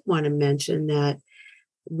I did want to mention that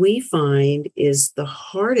we find is the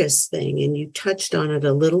hardest thing, and you touched on it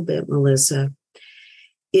a little bit, Melissa,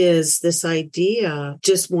 is this idea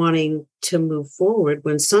just wanting to move forward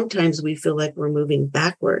when sometimes we feel like we're moving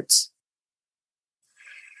backwards.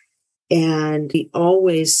 And we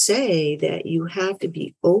always say that you have to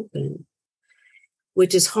be open,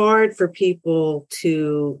 which is hard for people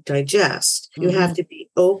to digest. You have to be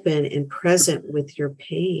open and present with your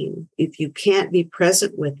pain. If you can't be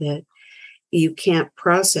present with it, you can't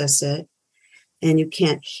process it and you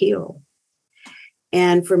can't heal.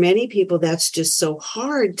 And for many people, that's just so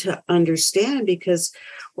hard to understand because,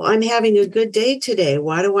 well, I'm having a good day today.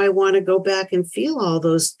 Why do I want to go back and feel all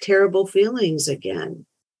those terrible feelings again?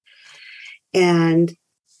 And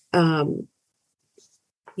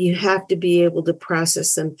you have to be able to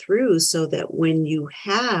process them through so that when you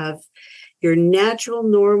have your natural,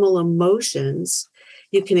 normal emotions,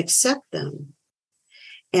 you can accept them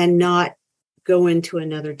and not go into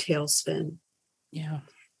another tailspin. Yeah.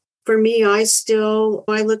 For me, I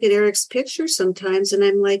look at Eric's picture sometimes and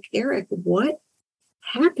I'm like, Eric, what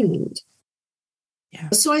happened? Yeah.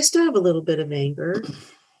 So I still have a little bit of anger.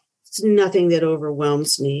 It's nothing that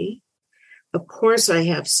overwhelms me. Of course, I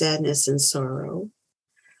have sadness and sorrow.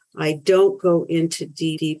 I don't go into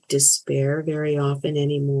deep despair very often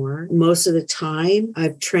anymore. Most of the time,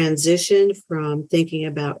 I've transitioned from thinking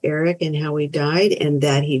about Eric and how he died and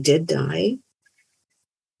that he did die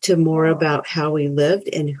to more about how he lived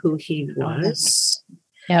and who he was.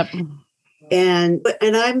 Yep. And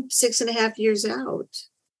I'm 6.5 years out.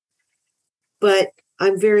 But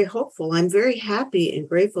I'm very hopeful. I'm very happy and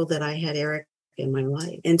grateful that I had Eric in my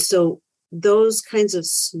life. And so those kinds of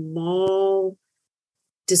small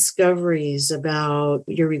discoveries about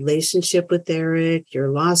your relationship with Eric, your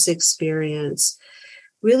loss experience,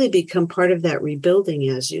 really become part of that rebuilding,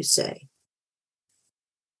 as you say,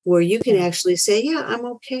 where you can actually say, yeah, I'm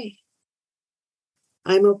okay.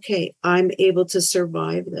 I'm okay. I'm able to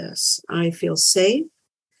survive this. I feel safe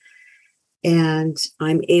and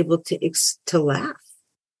I'm able to laugh.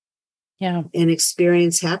 Yeah. And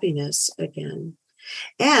experience happiness again.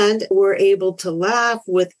 And we're able to laugh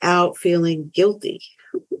without feeling guilty.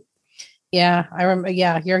 Yeah, I remember.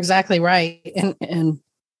 Yeah, you're exactly right. And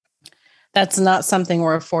that's not something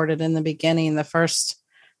we're afforded in the beginning. The first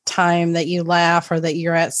time that you laugh or that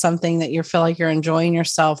you're at something that you feel like you're enjoying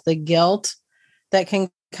yourself, the guilt that can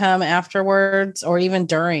come afterwards or even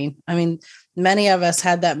during. I mean, many of us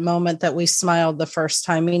had that moment that we smiled the first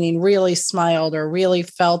time, meaning really smiled or really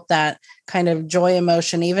felt that kind of joy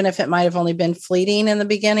emotion, even if it might have only been fleeting in the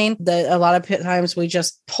beginning. A lot of times we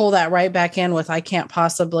just pull that right back in with, I can't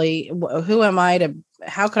possibly, who am I to,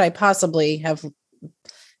 how could I possibly have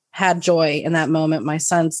had joy in that moment? My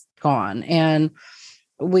son's gone. And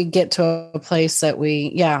we get to a place that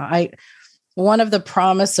one of the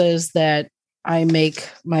promises that I make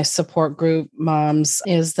my support group moms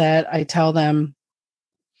is that I tell them,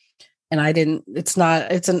 and it's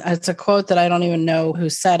a quote that I don't even know who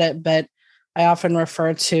said it, but I often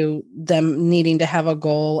refer to them needing to have a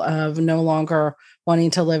goal of no longer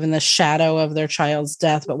wanting to live in the shadow of their child's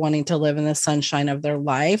death, but wanting to live in the sunshine of their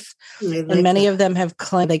life. And many of them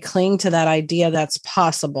they cling to that idea that's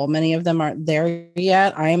possible. Many of them aren't there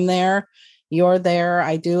yet. I'm there. You're there.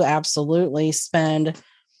 I do absolutely spend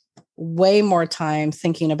way more time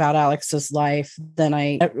thinking about Alex's life than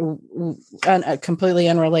a completely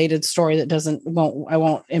unrelated story that I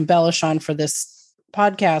won't embellish on for this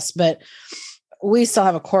podcast, but we still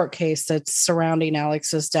have a court case that's surrounding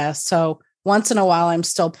Alex's death. So once in a while, I'm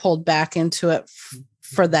still pulled back into it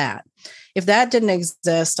for that. If that didn't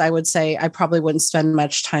exist, I would say I probably wouldn't spend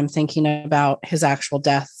much time thinking about his actual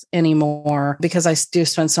death anymore, because I do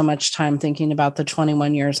spend so much time thinking about the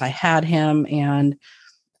 21 years I had him. And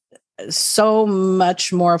so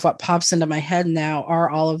much more of what pops into my head now are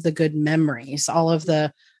all of the good memories, all of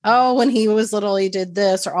the, when he was little, he did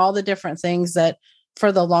this, or all the different things that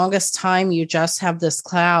for the longest time, you just have this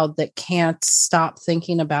cloud that can't stop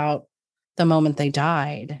thinking about the moment they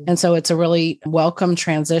died. And so it's a really welcome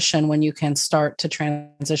transition when you can start to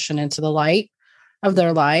transition into the light of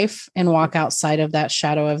their life and walk outside of that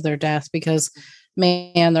shadow of their death, because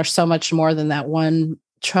man, there's so much more than that one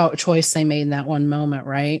choice they made in that one moment.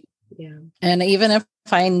 Right. Yeah. And even if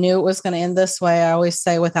I knew it was going to end this way, I always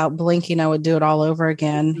say without blinking, I would do it all over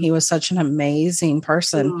again. He was such an amazing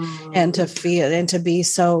person. And to feel and to be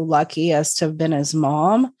so lucky as to have been his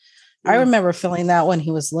mom. I remember feeling that when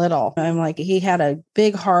he was little. I'm like, he had a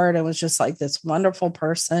big heart and was just like this wonderful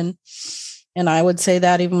person. And I would say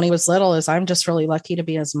that even when he was little, is I'm just really lucky to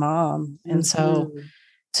be his mom. And so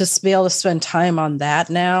to be able to spend time on that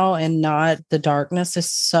now and not the darkness is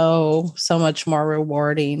so much more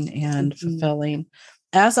rewarding and fulfilling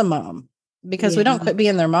as a mom, because we don't quit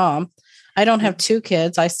being their mom. I don't have 2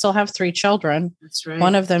 kids. I still have 3 children. That's right.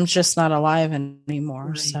 One of them's just not alive anymore.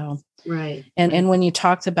 Right. So, right. And when you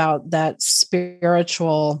talked about that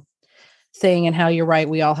spiritual thing, and how you're right.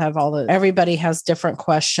 We all have everybody has different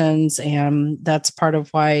questions, and that's part of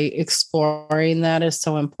why exploring that is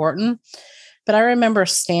so important. But I remember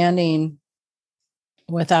standing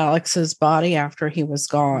with Alex's body after he was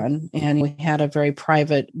gone, and we had a very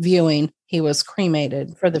private viewing. He was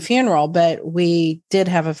cremated for the funeral, but we did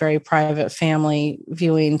have a very private family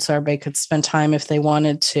viewing so everybody could spend time if they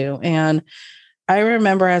wanted to. And I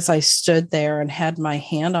remember as I stood there and had my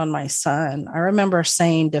hand on my son, I remember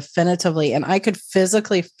saying definitively, and I could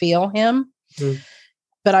physically feel him,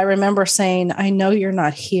 but I remember saying, I know you're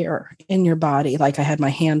not here in your body. Like I had my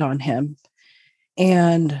hand on him.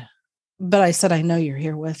 But I said, I know you're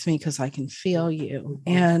here with me because I can feel you.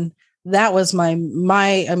 And that was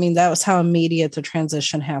that was how immediate the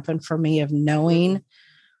transition happened for me, of knowing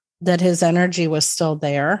that his energy was still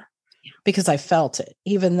there, because I felt it,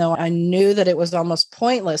 even though I knew that it was almost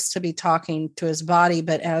pointless to be talking to his body.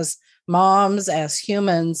 But as moms, as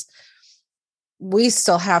humans, we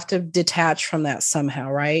still have to detach from that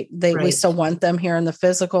somehow, right? We still want them here in the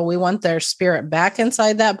physical. We want their spirit back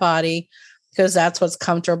inside that body, because that's what's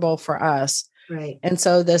comfortable for us. Right. And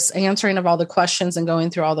so this answering of all the questions and going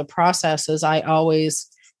through all the processes, I always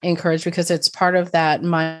encourage, because it's part of that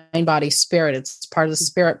mind, body, spirit. It's part of the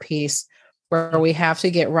spirit piece, where we have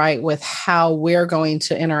to get right with how we're going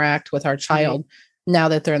to interact with our child now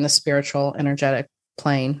that they're in the spiritual, energetic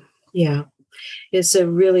plane. Yeah. It's a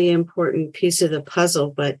really important piece of the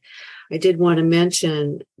puzzle, but I did want to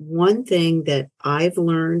mention one thing that I've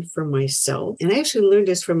learned for myself, and I actually learned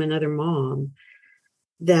this from another mom,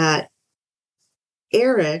 that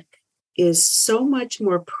Eric is so much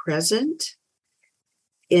more present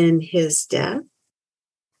in his death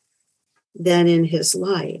than in his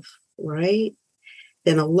life, right?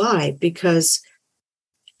 Than alive, because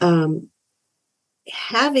having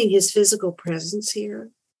his physical presence here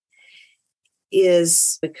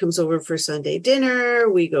it comes over for Sunday dinner,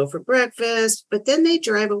 we go for breakfast, but then they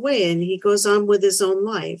drive away and he goes on with his own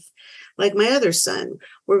life. Like my other son,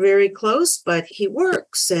 we're very close, but he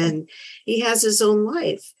works and he has his own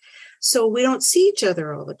life. So we don't see each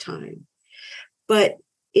other all the time. But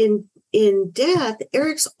in death,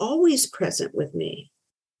 Eric's always present with me.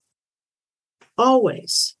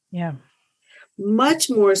 Always. Yeah. Much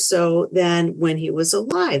more so than when he was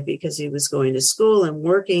alive, because he was going to school and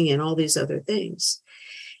working and all these other things.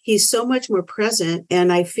 He's so much more present,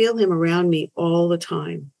 and I feel him around me all the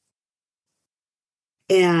time.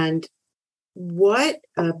 And what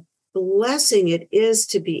a blessing it is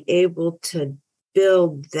to be able to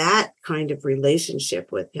build that kind of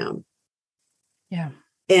relationship with him. Yeah.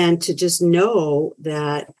 And to just know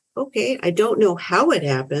that, okay, I don't know how it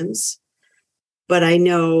happens, but I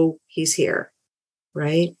know he's here.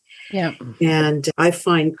 Right? Yeah. And I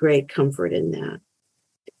find great comfort in that.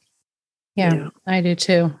 Yeah, I do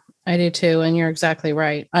too. And you're exactly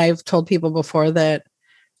right. I've told people before that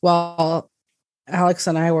while Alex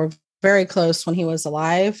and I were very close when he was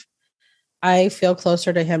alive, I feel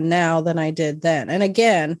closer to him now than I did then. And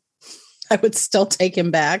again, I would still take him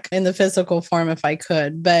back in the physical form if I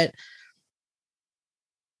could, but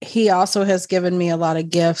he also has given me a lot of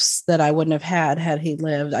gifts that I wouldn't have had he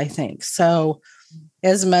lived, I think. So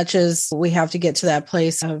as much as we have to get to that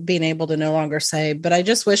place of being able to no longer say, but I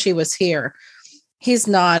just wish he was here. He's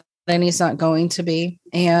not, and he's not going to be.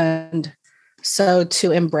 And so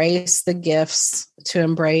to embrace the gifts,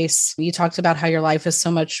 you talked about how your life is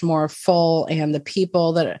so much more full, and the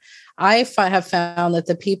people that I have found that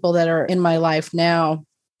the people that are in my life now,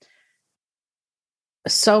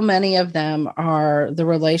 so many of them the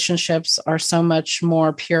relationships are so much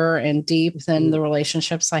more pure and deep than the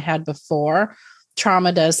relationships I had before.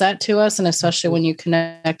 Trauma does that to us, and especially when you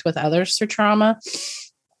connect with others through trauma.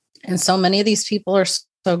 And so many of these people are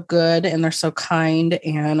so good and they're so kind.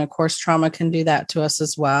 And of course, trauma can do that to us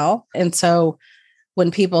as well. And so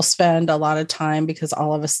when people spend a lot of time, because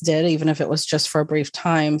all of us did, even if it was just for a brief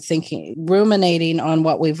time, ruminating on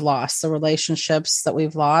what we've lost, the relationships that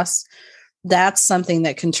we've lost, that's something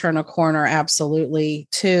that can turn a corner absolutely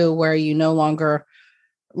too, where you no longer,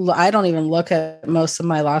 I don't even look at most of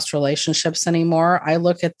my lost relationships anymore. I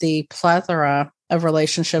look at the plethora of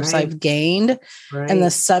relationships I've gained and the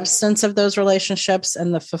substance of those relationships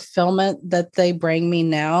and the fulfillment that they bring me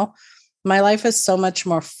now. My life is so much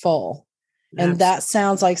more full. And that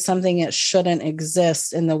sounds like something that shouldn't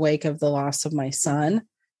exist in the wake of the loss of my son.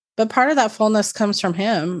 But part of that fullness comes from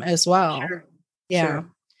him as well. Sure. Yeah.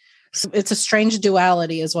 Sure. So it's a strange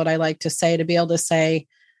duality is what I like to say, to be able to say,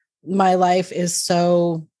 my life is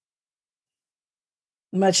so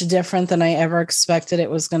much different than I ever expected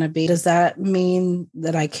it was going to be. Does that mean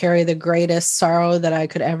that I carry the greatest sorrow that I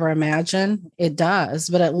could ever imagine? It does,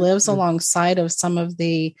 but it lives alongside of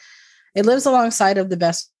the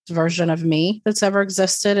best version of me that's ever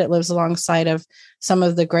existed. It lives alongside of some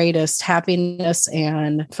of the greatest happiness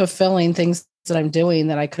and fulfilling things that I'm doing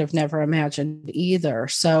that I could have never imagined either.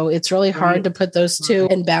 So it's really hard to put those two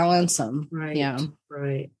and balance them. Right. Yeah.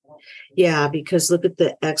 Right. Yeah, because look at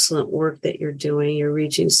the excellent work that you're doing. You're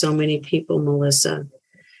reaching so many people, Melissa.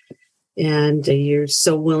 And you're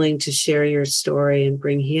so willing to share your story and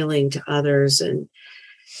bring healing to others. And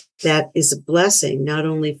that is a blessing, not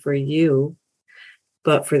only for you,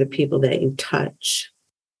 but for the people that you touch.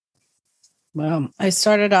 Well, I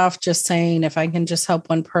started off just saying, if I can just help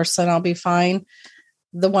one person, I'll be fine.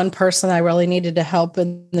 The one person I really needed to help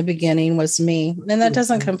in the beginning was me. And that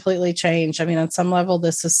doesn't completely change. I mean, on some level,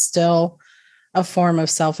 this is still a form of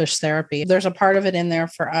selfish therapy. There's a part of it in there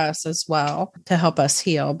for us as well to help us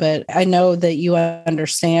heal. But I know that you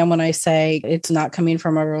understand when I say it's not coming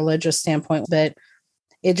from a religious standpoint, but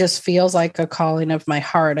it just feels like a calling of my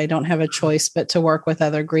heart. I don't have a choice but to work with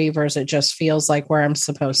other grievers. It just feels like where I'm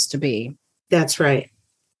supposed to be. That's right.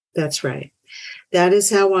 That's right. That is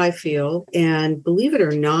how I feel. And believe it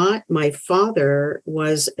or not, my father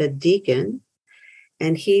was a deacon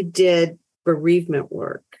and he did bereavement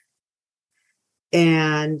work.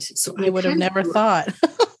 And so I would have never thought.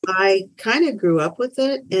 I kind of grew up with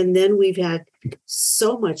it. And then we've had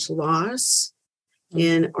so much loss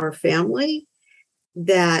in our family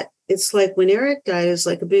that it's like when Eric died, it's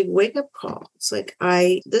like a big wake up call. It's like,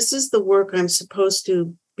 this is the work I'm supposed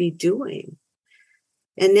to be doing.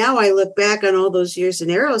 And now I look back on all those years in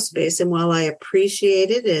aerospace, and while I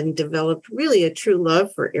appreciated and developed really a true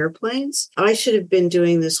love for airplanes, I should have been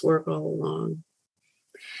doing this work all along.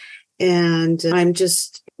 And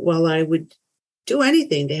while I would do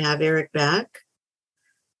anything to have Eric back,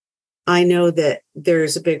 I know that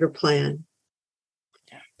there's a bigger plan.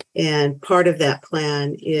 And part of that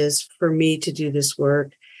plan is for me to do this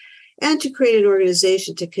work and to create an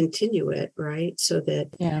organization to continue it, right? So that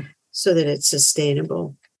it's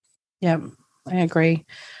sustainable. Yeah, I agree.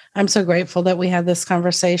 I'm so grateful that we had this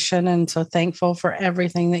conversation and so thankful for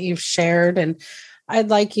everything that you've shared. And I'd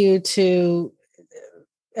like you to,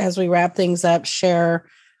 as we wrap things up, share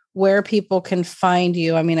where people can find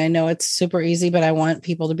you. I mean, I know it's super easy, but I want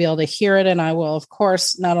people to be able to hear it. And I will, of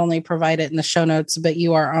course, not only provide it in the show notes, but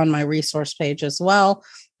you are on my resource page as well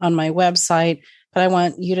on my website. But I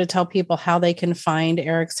want you to tell people how they can find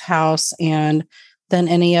EricsHouse and then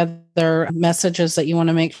any other messages that you want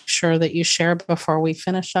to make sure that you share before we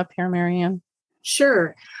finish up here, Marianne.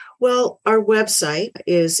 Sure. Well, our website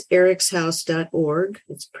is EricsHouse.org.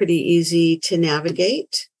 It's pretty easy to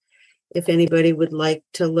navigate if anybody would like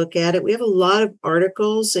to look at it. We have a lot of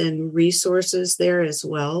articles and resources there as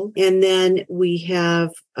well. And then we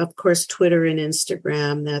have, of course, Twitter and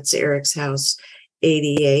Instagram. That's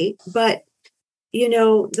EricsHouse88. But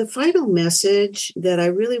the final message that I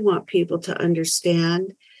really want people to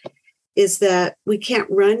understand is that we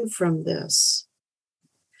can't run from this,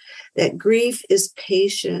 that grief is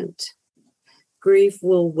patient. Grief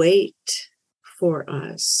will wait for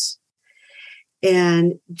us.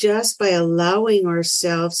 And just by allowing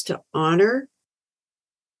ourselves to honor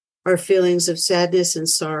our feelings of sadness and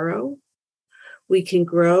sorrow, we can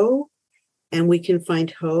grow and we can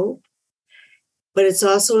find hope. But it's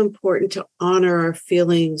also important to honor our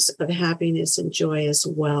feelings of happiness and joy as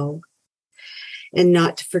well, and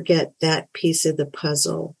not to forget that piece of the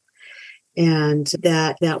puzzle. And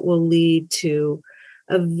that will lead to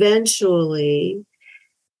eventually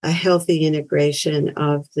a healthy integration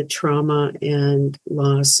of the trauma and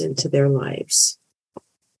loss into their lives.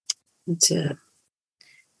 That's it.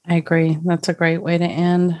 I agree. That's a great way to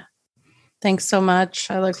end. Thanks so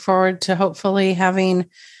much. I look forward to hopefully having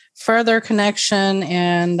further connection.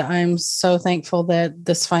 And I'm so thankful that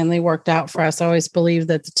this finally worked out for us. I always believe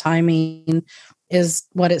that the timing is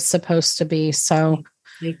what it's supposed to be. So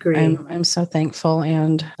I agree. I'm so thankful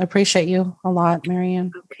and appreciate you a lot,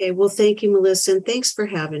 Marianne. Okay. Well, thank you, Melissa. And thanks for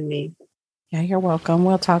having me. Yeah, you're welcome.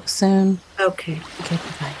 We'll talk soon. Okay. Okay.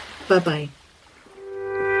 Bye-bye. Bye-bye.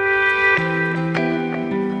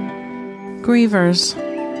 Grievers,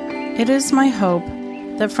 it is my hope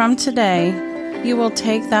that from today, you will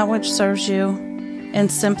take that which serves you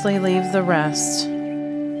and simply leave the rest.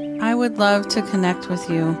 I would love to connect with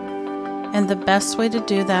you, and the best way to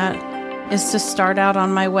do that is to start out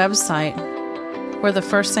on my website, where the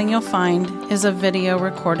first thing you'll find is a video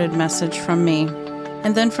recorded message from me.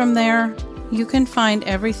 And then from there, you can find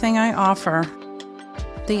everything I offer: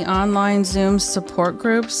 the online Zoom support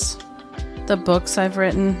groups, the books I've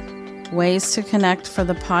written, ways to connect for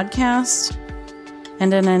the podcast,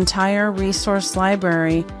 and an entire resource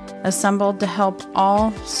library assembled to help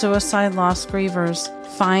all suicide loss grievers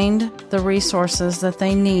find the resources that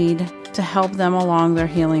they need to help them along their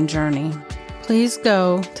healing journey. Please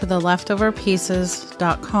go to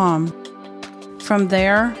theleftoverpieces.com. From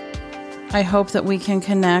there, I hope that we can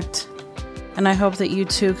connect, and I hope that you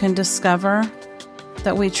too can discover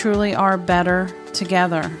that we truly are better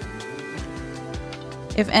together.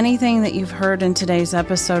 If anything that you've heard in today's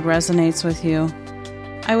episode resonates with you,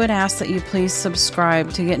 I would ask that you please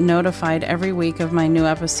subscribe to get notified every week of my new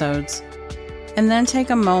episodes. And then take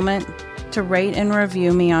a moment to rate and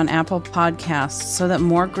review me on Apple Podcasts so that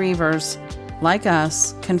more grievers like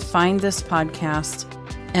us can find this podcast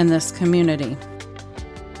and this community.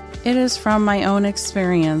 It is from my own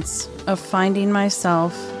experience of finding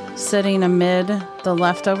myself sitting amid the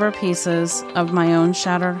leftover pieces of my own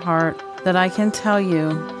shattered heart that I can tell you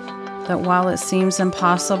that while it seems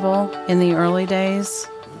impossible in the early days,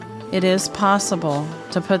 it is possible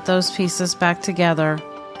to put those pieces back together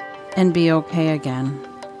and be okay again.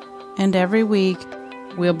 And every week,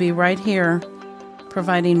 we'll be right here,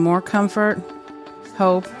 providing more comfort,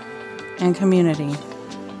 hope, and community.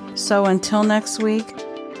 So until next week,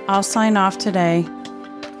 I'll sign off today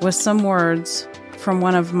with some words from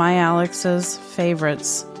one of my Alex's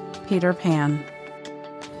favorites, Peter Pan.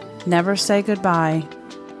 Never say goodbye,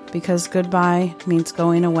 because goodbye means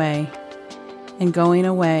going away, and going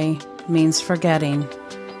away means forgetting.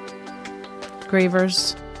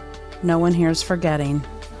 Grievers, no one here's forgetting.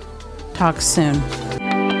 Talk soon.